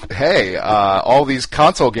 hey, all these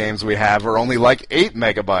console games we have are only like 8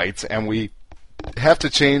 megabytes, and we have to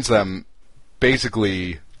change them,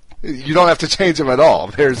 basically, you don't have to change them at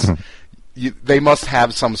all. They must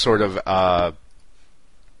have some sort of,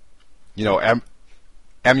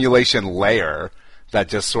 emulation layer that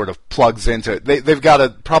just sort of plugs into... They've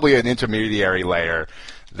got probably an intermediary layer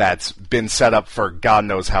that's been set up for God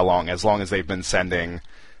knows how long as they've been selling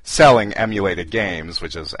emulated games,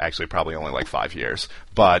 which is actually probably only like 5 years.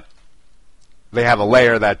 But they have a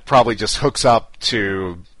layer that probably just hooks up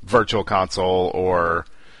to Virtual Console or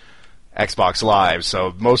Xbox Live.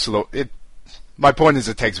 So most of my point is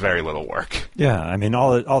it takes very little work. Yeah, I mean,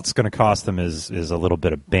 all it's going to cost them is a little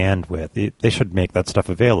bit of bandwidth. They should make that stuff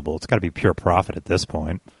available. It's got to be pure profit at this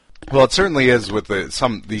point. Well, it certainly is with the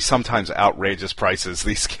sometimes outrageous prices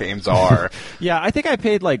these games are. Yeah, I think I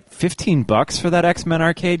paid like $15 for that X-Men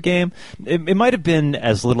arcade game. It might have been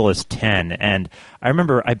as little as 10, and I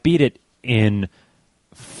remember I beat it in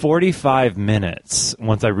 45 minutes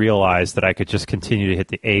once I realized that I could just continue to hit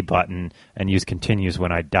the A button and use continues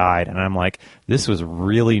when I died, and I'm like, this was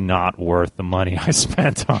really not worth the money I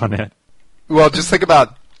spent on it. Well, just think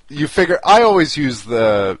about, you figure, I always use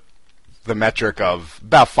the metric of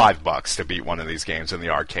about $5 to beat one of these games in the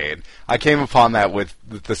arcade. I came upon that with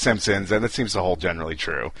The Simpsons, and it seems to hold generally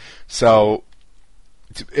true. So,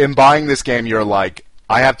 in buying this game, you're like,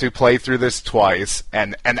 I have to play through this twice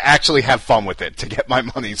and actually have fun with it to get my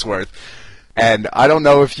money's worth. And I don't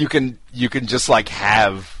know if you can just like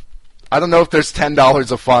have, I don't know if there's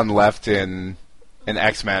 $10 of fun left in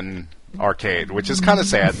X-Men arcade, which is kind of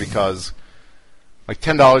sad because like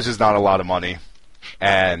 $10 is not a lot of money,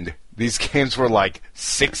 and these games were like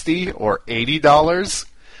 $60 or $80,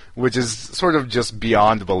 which is sort of just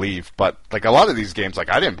beyond belief. But like a lot of these games,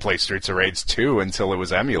 like I didn't play Streets of Rage 2 until it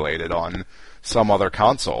was emulated on some other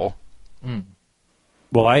console.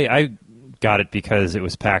 Well, I got it because it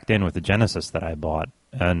was packed in with the Genesis that I bought,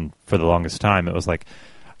 and for the longest time it was like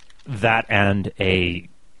that and a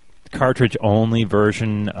cartridge-only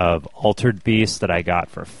version of Altered Beast that I got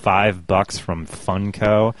for $5 from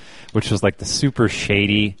Funko, which was like the super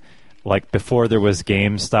shady. Like, before there was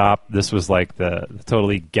GameStop, this was like the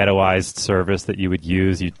totally ghettoized service that you would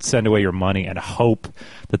use. You'd send away your money and hope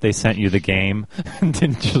that they sent you the game and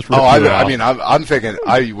didn't just rip you out. I mean, I'm thinking,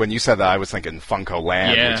 when you said that, I was thinking Funko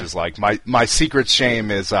Land, which is like, my secret shame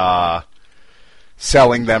is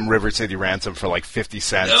selling them River City Ransom for like 50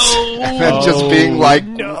 cents. No! And then just being like,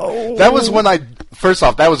 no. That was when first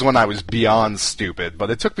off, that was when I was beyond stupid, but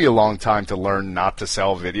it took me a long time to learn not to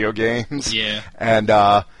sell video games. Yeah.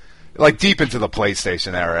 And, like deep into the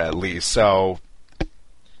PlayStation era at least. So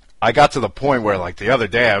I got to the point where like the other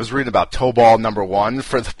day I was reading about Toe Ball #1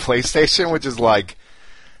 for the PlayStation, which is like,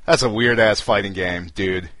 that's a weird ass fighting game,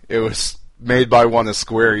 dude. It was made by one of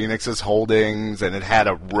Square Enix's holdings, and it had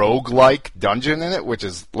a roguelike dungeon in it, which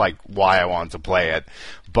is like why I wanted to play it.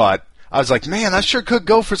 But I was like, man, I sure could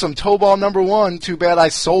go for some Toe Ball #1. Too bad I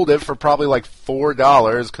sold it for probably like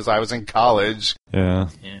 $4 because I was in college. Yeah.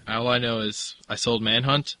 All I know is I sold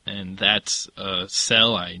Manhunt, and that's a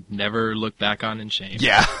sell I never look back on in shame.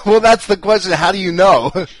 Yeah, well, that's the question. How do you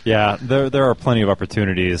know? Yeah, there are plenty of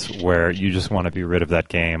opportunities where you just want to be rid of that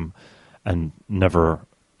game and never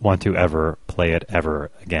want to ever play it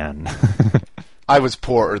ever again. I was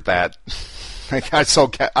poor at that. Like, I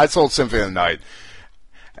sold Symphony of the Night.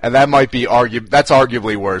 And that might be that's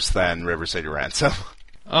arguably worse than River City Ransom.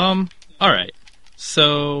 All right.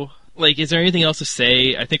 So, like, is there anything else to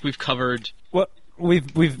say? I think we've covered. Well,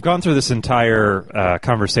 we've gone through this entire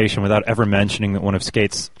conversation without ever mentioning that one of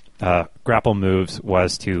Skate's grapple moves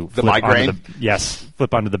was to flip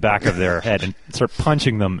onto the back of their head and start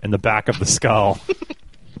punching them in the back of the skull.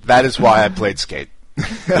 That is why I played Skate.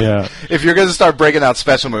 Yeah. If you're going to start breaking out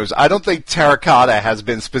special moves, I don't think Terracotta has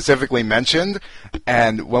been specifically mentioned.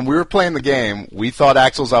 And when we were playing the game, we thought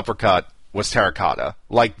Axel's uppercut was Terracotta.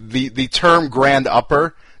 Like, the term grand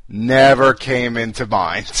upper never came into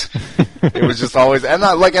mind. It was just always, and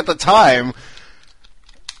like at the time,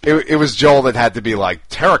 it was Joel that had to be like,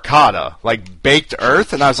 Terracotta, like baked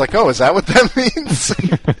earth? And I was like, oh, is that what that means?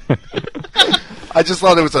 I just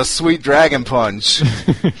thought it was a sweet dragon punch.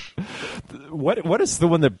 What is the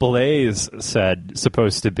one that Blaze said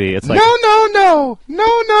supposed to be? It's like no.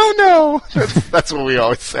 That's what we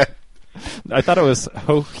always said. I thought it was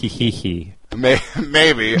ho he he.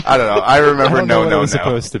 Maybe, I don't know. I remember I don't know what it was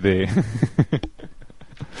supposed to be.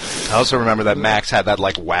 I also remember that Max had that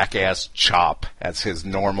like whack ass chop as his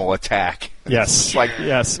normal attack. Yes, like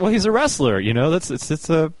yes. Well, he's a wrestler, you know. It's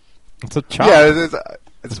a chop. Yeah,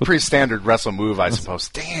 it's a pretty standard wrestle move, I suppose.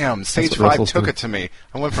 Damn, Stage 5 took it to me.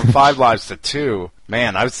 I went from 5 lives to 2.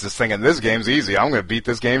 Man, I was just thinking, this game's easy. I'm going to beat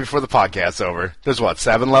this game before the podcast's over. There's,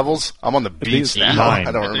 7 levels? I'm on the beach now. 9.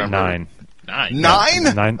 I don't remember. 9. 9?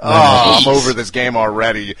 Nine Oh, I'm over this game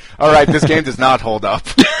already. All right, this game does not hold up.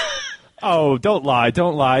 Oh, don't lie,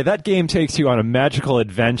 don't lie. That game takes you on a magical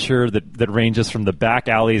adventure that ranges from the back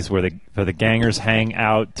alleys where the gangers hang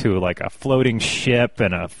out to like a floating ship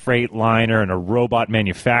and a freight liner and a robot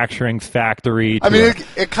manufacturing factory. I mean,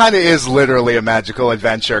 it kind of is literally a magical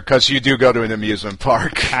adventure because you do go to an amusement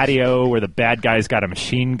park. Patio where the bad guy's got a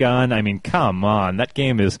machine gun. I mean, come on. That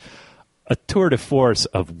game is a tour de force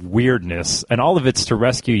of weirdness, and all of it's to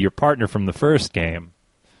rescue your partner from the first game,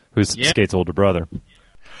 who's Skate's older brother.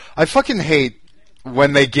 I fucking hate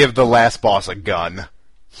when they give the last boss a gun.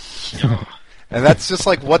 And that's just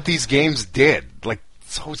like what these games did. Like,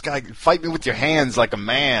 so this guy, fight me with your hands like a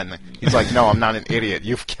man. He's like, no, I'm not an idiot.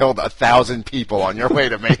 You've killed 1,000 people on your way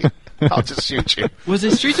to me. I'll just shoot you. Was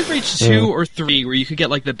it Streets of Rage 2 or 3 where you could get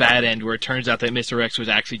like the bad end where it turns out that Mr. X was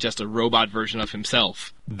actually just a robot version of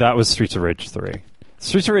himself? That was Streets of Rage 3.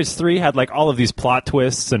 Streets of Rage 3 had like all of these plot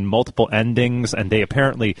twists and multiple endings, and they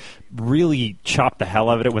apparently really chopped the hell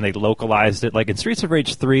out of it when they localized it. Like in Streets of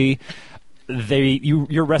Rage 3,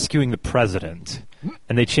 you're rescuing the president,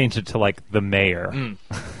 and they changed it to like the mayor.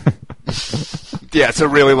 Yeah, so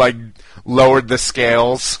really like lowered the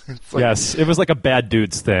scales. Like, yes, it was like a bad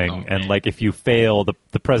dudes thing, and like if you fail,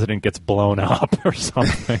 the president gets blown up or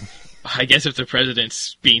something. I guess if the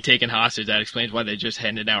president's being taken hostage, that explains why they just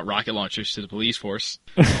handed out rocket launchers to the police force.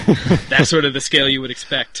 That's sort of the scale you would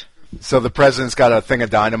expect. So the president's got a thing of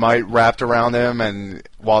dynamite wrapped around him, and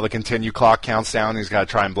while the continue clock counts down, he's got to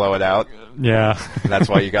try and blow it out. Yeah. And that's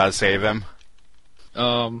why you got to save him.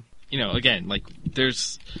 Again, like,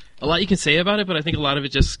 there's a lot you can say about it, but I think a lot of it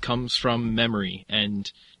just comes from memory.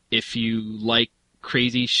 And if you like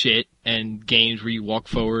crazy shit and games where you walk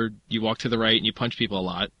forward, you walk to the right, and you punch people a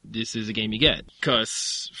lot, this is a game you get.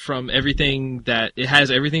 Because from everything that... It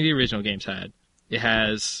has everything the original games had. It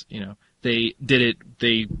has, they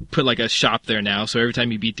put like a shop there now, so every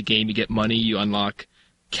time you beat the game, you get money, you unlock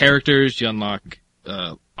characters, you unlock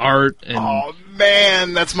art, and... Oh,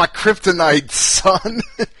 man, that's my kryptonite, son!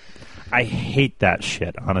 I hate that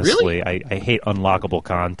shit, honestly. Really? I hate unlockable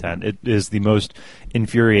content. It is the most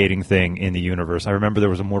infuriating thing in the universe. I remember there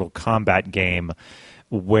was a Mortal Kombat game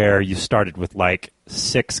where you started with like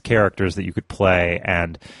 6 characters that you could play,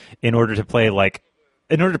 and in order to play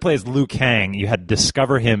as Liu Kang, you had to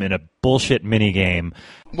discover him in a bullshit minigame.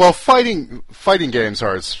 Well, fighting games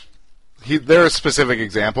they're a specific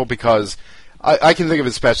example because I can think of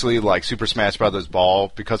especially like Super Smash Bros.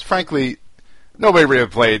 Brawl because frankly, nobody really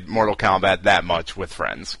played Mortal Kombat that much with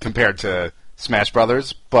friends compared to Smash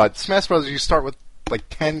Brothers. But Smash Brothers, you start with like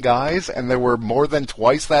 10 guys, and there were more than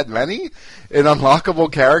twice that many in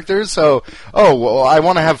unlockable characters. So, I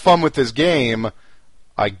want to have fun with this game.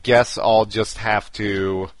 I guess I'll just have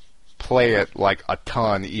to play it like a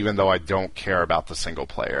ton, even though I don't care about the single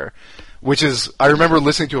player. Which is, I remember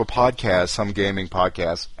listening to a podcast, some gaming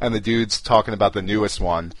podcast, and the dude's talking about the newest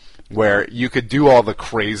one, where you could do all the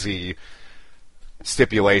crazy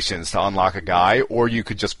stipulations to unlock a guy, or you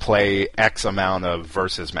could just play X amount of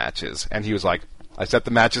versus matches. And he was like, I set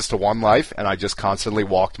the matches to 1 life, and I just constantly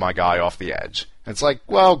walked my guy off the edge. And it's like,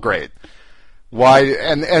 well, great. Why?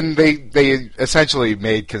 And they essentially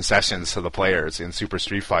made concessions to the players in Super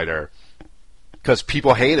Street Fighter because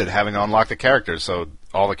people hated having to unlock the characters, so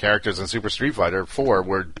all the characters in Super Street Fighter 4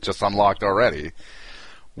 were just unlocked already.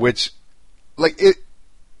 Which, like,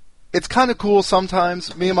 it's kind of cool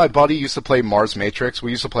sometimes. Me and my buddy used to play Mars Matrix.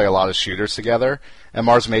 We used to play a lot of shooters together, and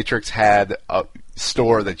Mars Matrix had a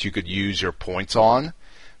store that you could use your points on,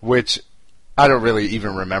 which I don't really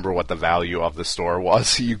even remember what the value of the store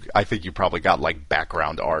was. I think you probably got like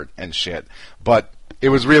background art and shit. But it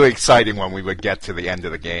was really exciting when we would get to the end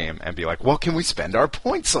of the game and be like, what can we spend our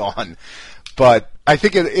points on? But I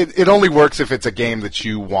think it only works if it's a game that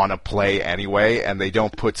you want to play anyway, and they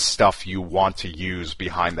don't put stuff you want to use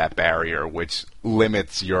behind that barrier, which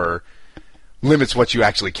limits what you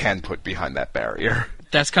actually can put behind that barrier.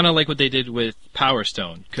 That's kind of like what they did with Power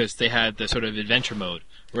Stone, because they had the sort of adventure mode,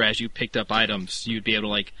 where as you picked up items, you'd be able to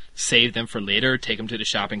like save them for later, take them to the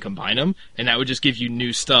shop and combine them, and that would just give you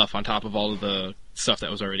new stuff on top of all of the stuff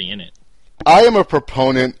that was already in it. I am a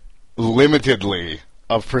proponent, limitedly,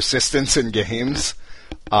 of persistence in games.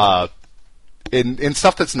 In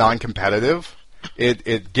stuff that's non-competitive,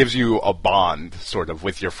 it gives you a bond, sort of,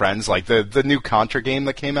 with your friends. Like the new Contra game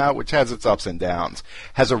that came out, which has its ups and downs,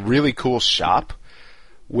 has a really cool shop,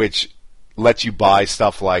 which lets you buy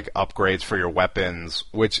stuff like upgrades for your weapons,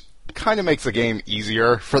 which kind of makes the game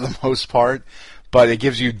easier for the most part. But it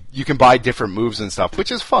gives you can buy different moves and stuff,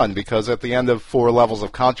 which is fun because at the end of 4 levels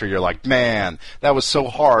of Contra, you're like, man, that was so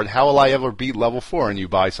hard. How will I ever beat level 4? And you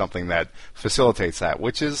buy something that facilitates that,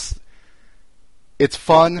 which is, it's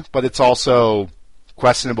fun, but it's also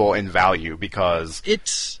questionable in value because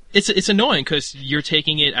it's annoying because you're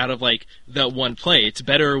taking it out of like the one play. It's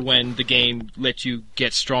better when the game lets you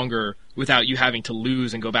get stronger without you having to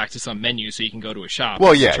lose and go back to some menu so you can go to a shop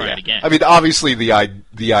and try it again. I mean, obviously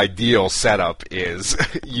the ideal setup is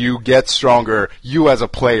you get stronger, you as a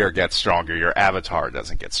player get stronger, your avatar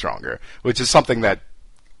doesn't get stronger, which is something that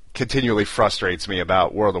continually frustrates me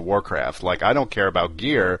about World of Warcraft. Like, I don't care about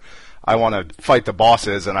gear. I want to fight the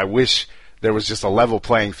bosses, and I wish there was just a level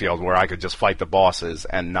playing field where I could just fight the bosses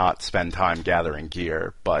and not spend time gathering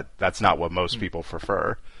gear, but that's not what most people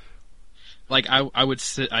prefer. Like,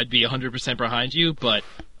 I'd be 100% behind you, but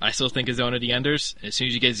I still think of Zone of the Enders. As soon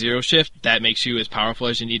as you get Zero Shift, that makes you as powerful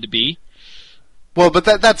as you need to be. Well, but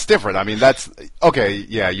that's different. I mean, that's okay.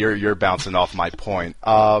 Yeah, you're bouncing off my point.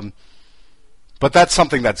 But that's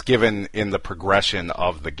something that's given in the progression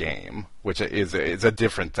of the game, which is a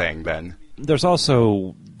different thing than. There's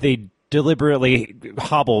also they deliberately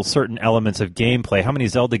hobble certain elements of gameplay. How many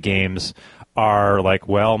Zelda games are like,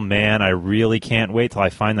 well, man, I really can't wait till I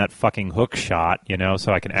find that fucking hook shot,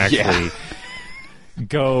 so I can actually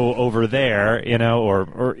go over there,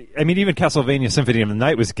 or I mean, even Castlevania Symphony of the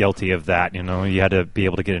Night was guilty of that, you had to be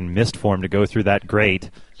able to get in mist form to go through that grate.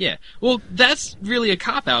 Yeah, well, that's really a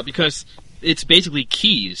cop-out because it's basically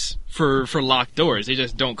keys for locked doors. They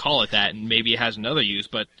just don't call it that, and maybe it has another use,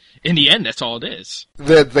 but in the end, that's all it is.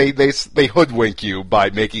 They hoodwink you by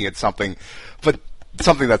making it something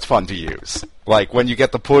that's fun to use. Like, when you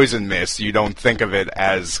get the poison mist, you don't think of it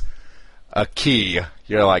as a key.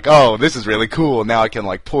 You're like, oh, this is really cool. Now I can,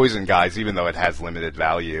 like, poison guys, even though it has limited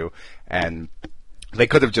value. And they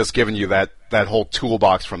could have just given you that whole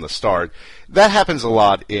toolbox from the start. That happens a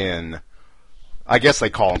lot in, I guess they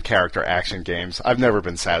call them character action games. I've never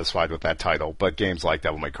been satisfied with that title, but games like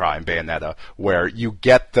Devil May Cry and Bayonetta, where you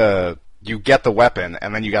get the weapon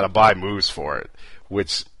and then you got to buy moves for it,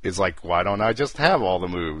 which is like, why don't I just have all the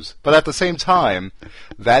moves? But at the same time,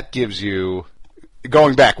 that gives you,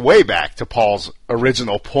 going way back to Paul's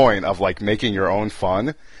original point of like making your own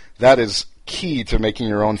fun, that is key to making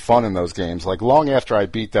your own fun in those games. Like, long after I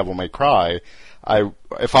beat Devil May Cry,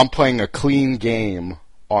 if I'm playing a clean game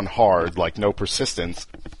on hard, like no persistence,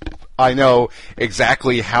 I know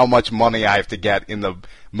exactly how much money I have to get in the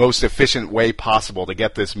most efficient way possible to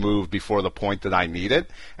get this move before the point that I need it,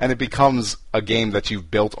 and it becomes a game that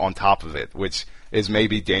you've built on top of it, which is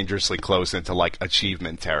maybe dangerously close into like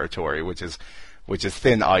achievement territory, which is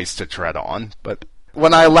thin ice to tread on. But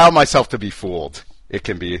when I allow myself to be fooled, it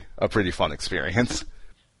can be a pretty fun experience.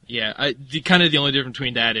 Yeah, the only difference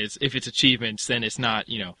between that is if it's achievements, then it's not,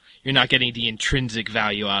 you're not getting the intrinsic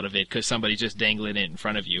value out of it because somebody's just dangling it in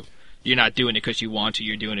front of you. You're not doing it because you want to.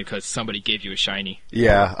 You're doing it because somebody gave you a shiny.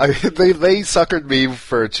 Yeah, they suckered me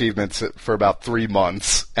for achievements for about 3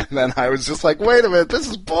 months, and then I was just like, wait a minute, this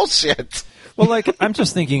is bullshit. Well, like, I'm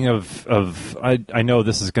just thinking of I know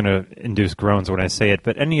this is going to induce groans when I say it,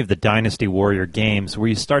 but any of the Dynasty Warrior games where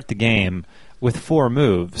you start the game with 4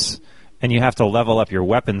 moves, and you have to level up your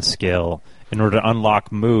weapon skill in order to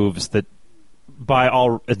unlock moves that, by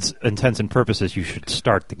all intents and purposes, you should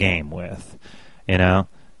start the game with,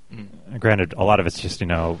 Granted, a lot of it's just,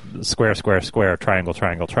 square, square, square, triangle,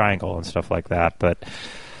 triangle, triangle, and stuff like that, but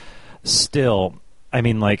still, I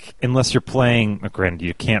mean, like, unless you're playing, granted,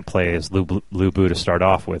 you can't play as Lu Bu to start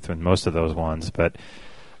off with in most of those ones, but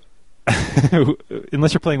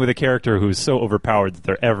unless you're playing with a character who's so overpowered that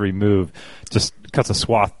their every move just cuts a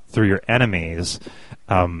swath through your enemies,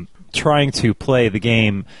 trying to play the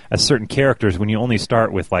game as certain characters when you only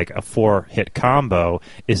start with, like, a 4-hit combo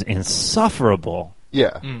is insufferable.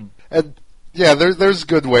 Yeah. And yeah, there's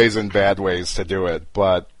good ways and bad ways to do it,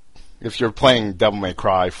 but if you're playing Devil May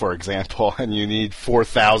Cry, for example, and you need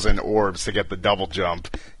 4,000 orbs to get the double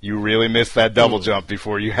jump, you really miss that double jump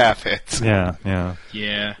before you have it.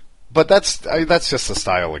 Yeah. But that's just the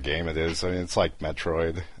style of game it is. I mean, it's like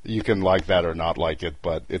Metroid. You can like that or not like it,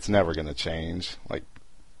 but it's never going to change. Like,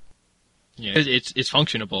 yeah, it's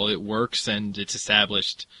functionable. It works and it's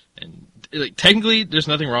established. And like, technically, there's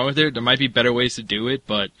nothing wrong with it. There might be better ways to do it,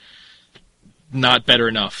 but not better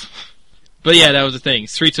enough. But yeah, that was the thing.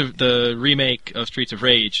 The remake of Streets of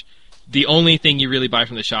Rage, the only thing you really buy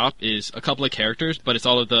from the shop is a couple of characters, but it's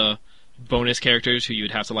all of the bonus characters who you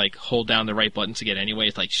would have to like hold down the right buttons to get anyway.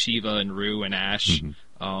 It's like Shiva and Rue and Ash.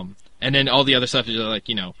 Mm-hmm. And then all the other stuff is like,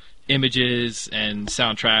 images and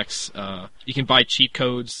soundtracks. You can buy cheat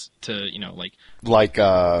codes to, like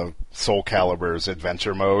Soul Calibur's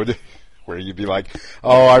adventure mode, where you'd be like,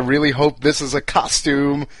 oh, I really hope this is a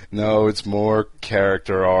costume. No, it's more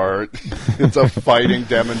character art. It's a fighting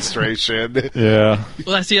demonstration. Yeah.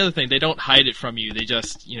 Well, that's the other thing. They don't hide it from you. They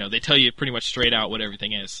just, they tell you pretty much straight out what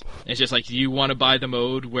everything is. It's just like, do you want to buy the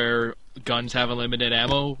mode where guns have unlimited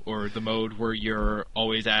ammo, or the mode where you're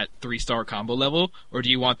always at 3-star combo level, or do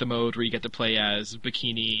you want the mode where you get to play as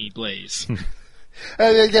Bikini Blaze?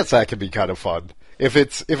 I guess that could be kind of fun. If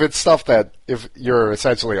it's stuff that, if you're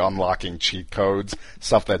essentially unlocking cheat codes,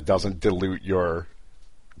 stuff that doesn't dilute your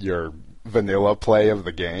vanilla play of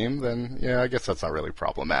the game, then yeah, I guess that's not really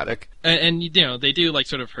problematic. And they do like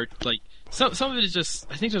sort of hurt, like some of it is just,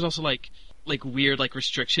 I think there's also like weird like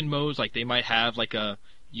restriction modes, like they might have like a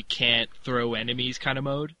you can't throw enemies kind of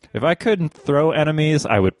mode. If I couldn't throw enemies,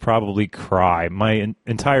 I would probably cry. My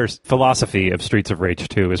entire philosophy of Streets of Rage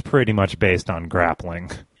 2 is pretty much based on grappling.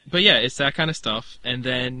 But yeah, it's that kind of stuff. And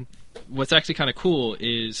then what's actually kind of cool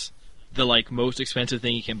is the like most expensive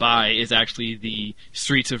thing you can buy is actually the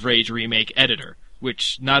Streets of Rage remake editor,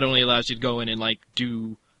 which not only allows you to go in and like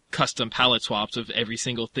do custom palette swaps of every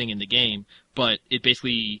single thing in the game, but it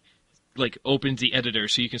basically like opens the editor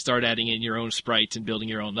so you can start adding in your own sprites and building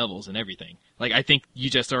your own levels and everything. Like I think you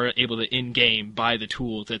just are able to in-game buy the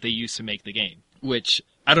tools that they use to make the game, which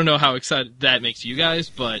I don't know how excited that makes you guys,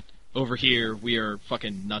 but over here we are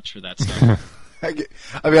fucking nuts for that stuff.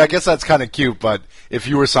 I mean, I guess that's kind of cute, but if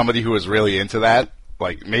you were somebody who was really into that,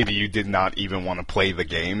 like maybe you did not even want to play the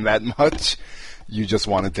game that much, you just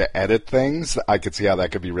wanted to edit things, I could see how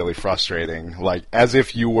that could be really frustrating. Like, as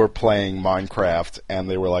if you were playing Minecraft and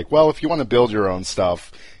they were like, well, if you want to build your own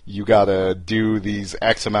stuff, you gotta do these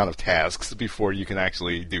X amount of tasks before you can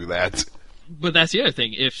actually do that. But that's the other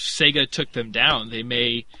thing. If Sega took them down, they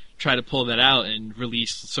may try to pull that out and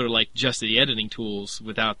release sort of like just the editing tools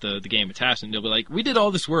without the game attached, and they'll be like, we did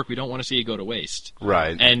all this work, we don't want to see it go to waste.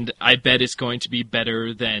 Right. And I bet it's going to be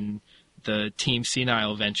better than the Team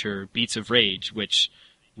Senile venture, Beats of Rage,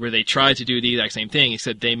 where they tried to do the exact same thing,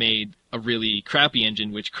 except they made a really crappy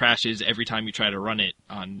engine which crashes every time you try to run it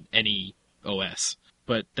on any OS.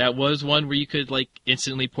 But that was one where you could like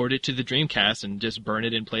instantly port it to the Dreamcast and just burn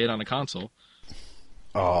it and play it on a console.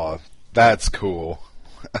 Oh, that's cool.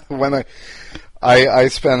 When I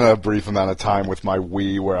spent a brief amount of time with my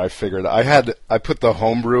Wii where I figured I put the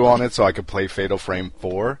homebrew on it so I could play Fatal Frame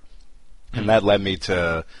 4, and that led me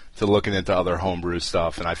to looking into other homebrew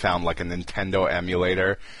stuff, and I found like a Nintendo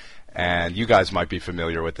emulator, and you guys might be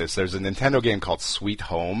familiar with this. There's a Nintendo game called Sweet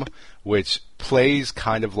Home, which plays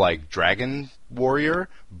kind of like Dragon Warrior,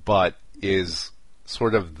 but is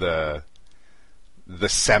sort of the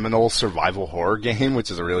seminal survival horror game,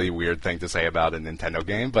 which is a really weird thing to say about a Nintendo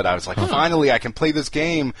game, but I was like, finally I can play this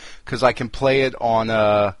game because I can play it on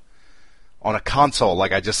a console.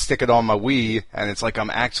 Like, I just stick it on my Wii, and it's like I'm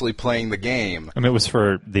actually playing the game. I mean, it was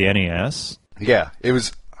for the NES? Yeah, it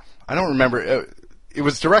was. I don't remember. It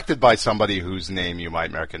was directed by somebody whose name you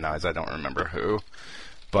might recognize. I don't remember who,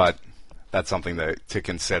 but that's something to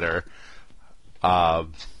consider. But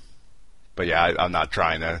yeah, I'm not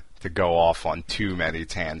trying to go off on too many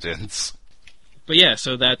tangents. But yeah,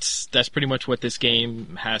 so that's pretty much what this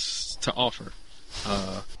game has to offer.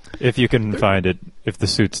 If you can find it, if the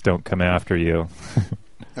suits don't come after you.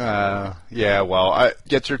 Yeah, well,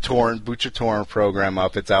 boot your torrent program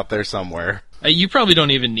up. It's out there somewhere. You probably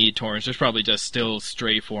don't even need torrents. There's probably just still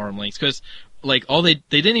stray forum links, because like they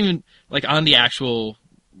didn't even, like, on the actual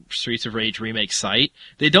Streets of Rage remake site,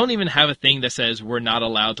 they don't even have a thing that says we're not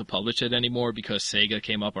allowed to publish it anymore because Sega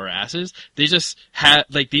came up our asses. They just had,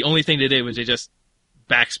 like, the only thing they did was they just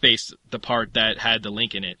backspaced the part that had the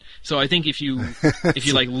link in it. So I think if you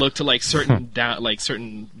like look to like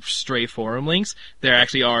certain stray forum links, there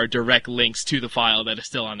actually are direct links to the file that is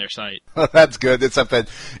still on their site. That's good. Except that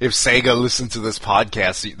if Sega listens to this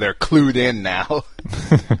podcast, they're clued in now.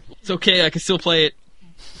 It's okay. I can still play it.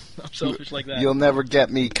 I'm selfish like that. You'll never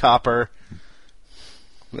get me, Copper.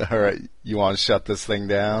 All right, you want to shut this thing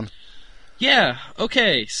down? Yeah.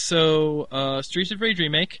 Okay. So Streets of Rage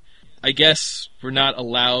remake. I guess we're not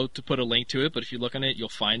allowed to put a link to it, but if you look on it, you'll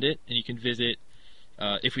find it, and you can visit.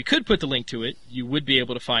 If we could put the link to it, you would be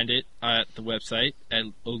able to find it at the website at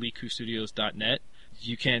olikustudios.net.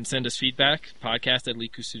 You can send us feedback, podcast at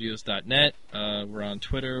olikustudios.net. We're on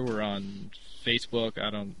Twitter, we're on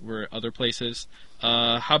Facebook, we're other places.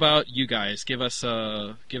 How about you guys? Give us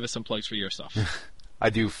some plugs for your stuff. I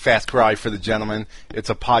do Fast Cry for the Gentleman. It's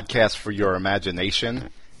a podcast for your imagination,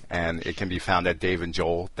 and it can be found at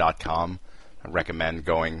daveandjoel.com. I don't recommend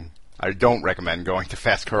going to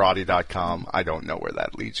fastkarate.com. I don't know where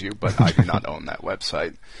that leads you, but I do not own that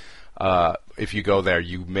website. if you go there,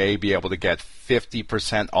 you may be able to get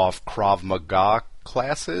 50% off Krav Maga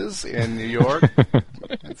classes in New York.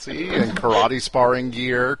 Let's see, and karate sparring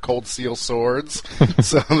gear, cold steel swords.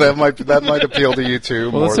 So that might appeal to you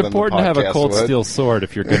too. Well, more it's than important to have a cold would. steel sword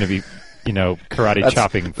if you're going to be, karate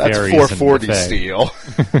chopping That's fairies. 440 in the Fae. steel.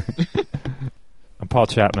 I'm Paul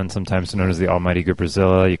Chapman, sometimes known as the Almighty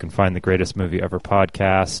Gooberzilla. You can find the Greatest Movie Ever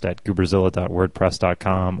podcast at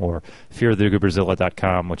gooberzilla.wordpress.com or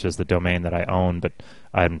fearthegooberzilla.com, which is the domain that I own, but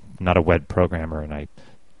I'm not a web programmer and I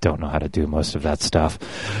don't know how to do most of that stuff.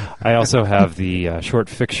 I also have the short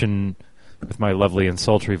fiction with my lovely and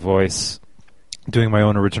sultry voice, doing my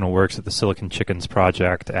own original works at the Silicon Chickens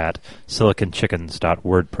Project at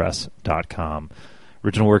siliconchickens.wordpress.com.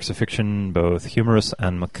 Original works of fiction, both humorous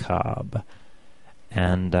and macabre.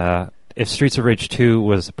 And if Streets of Rage 2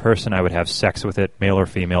 was a person, I would have sex with it. Male or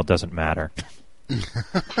female, doesn't matter.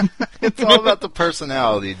 It's all about the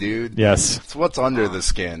personality, dude. Yes. It's what's under the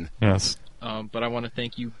skin. Yes. But I want to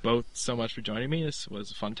thank you both so much for joining me. This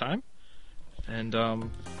was a fun time. And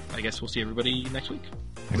I guess we'll see everybody next week.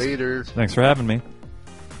 Later. Thanks for having me.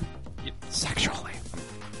 Yep. Sexually.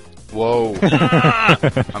 Whoa.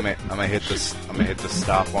 I'm gonna hit this. I'm gonna hit the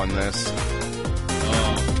stop on this.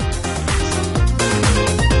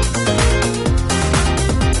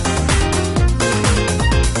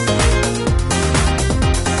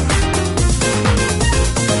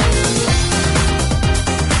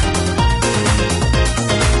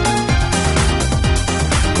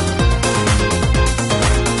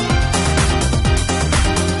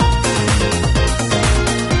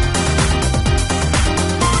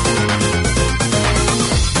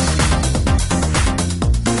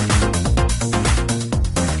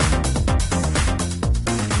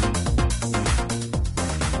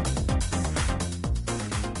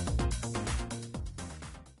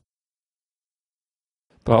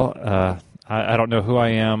 Well, I don't know who I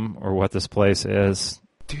am or what this place is.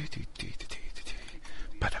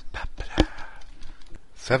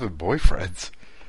 7 boyfriends.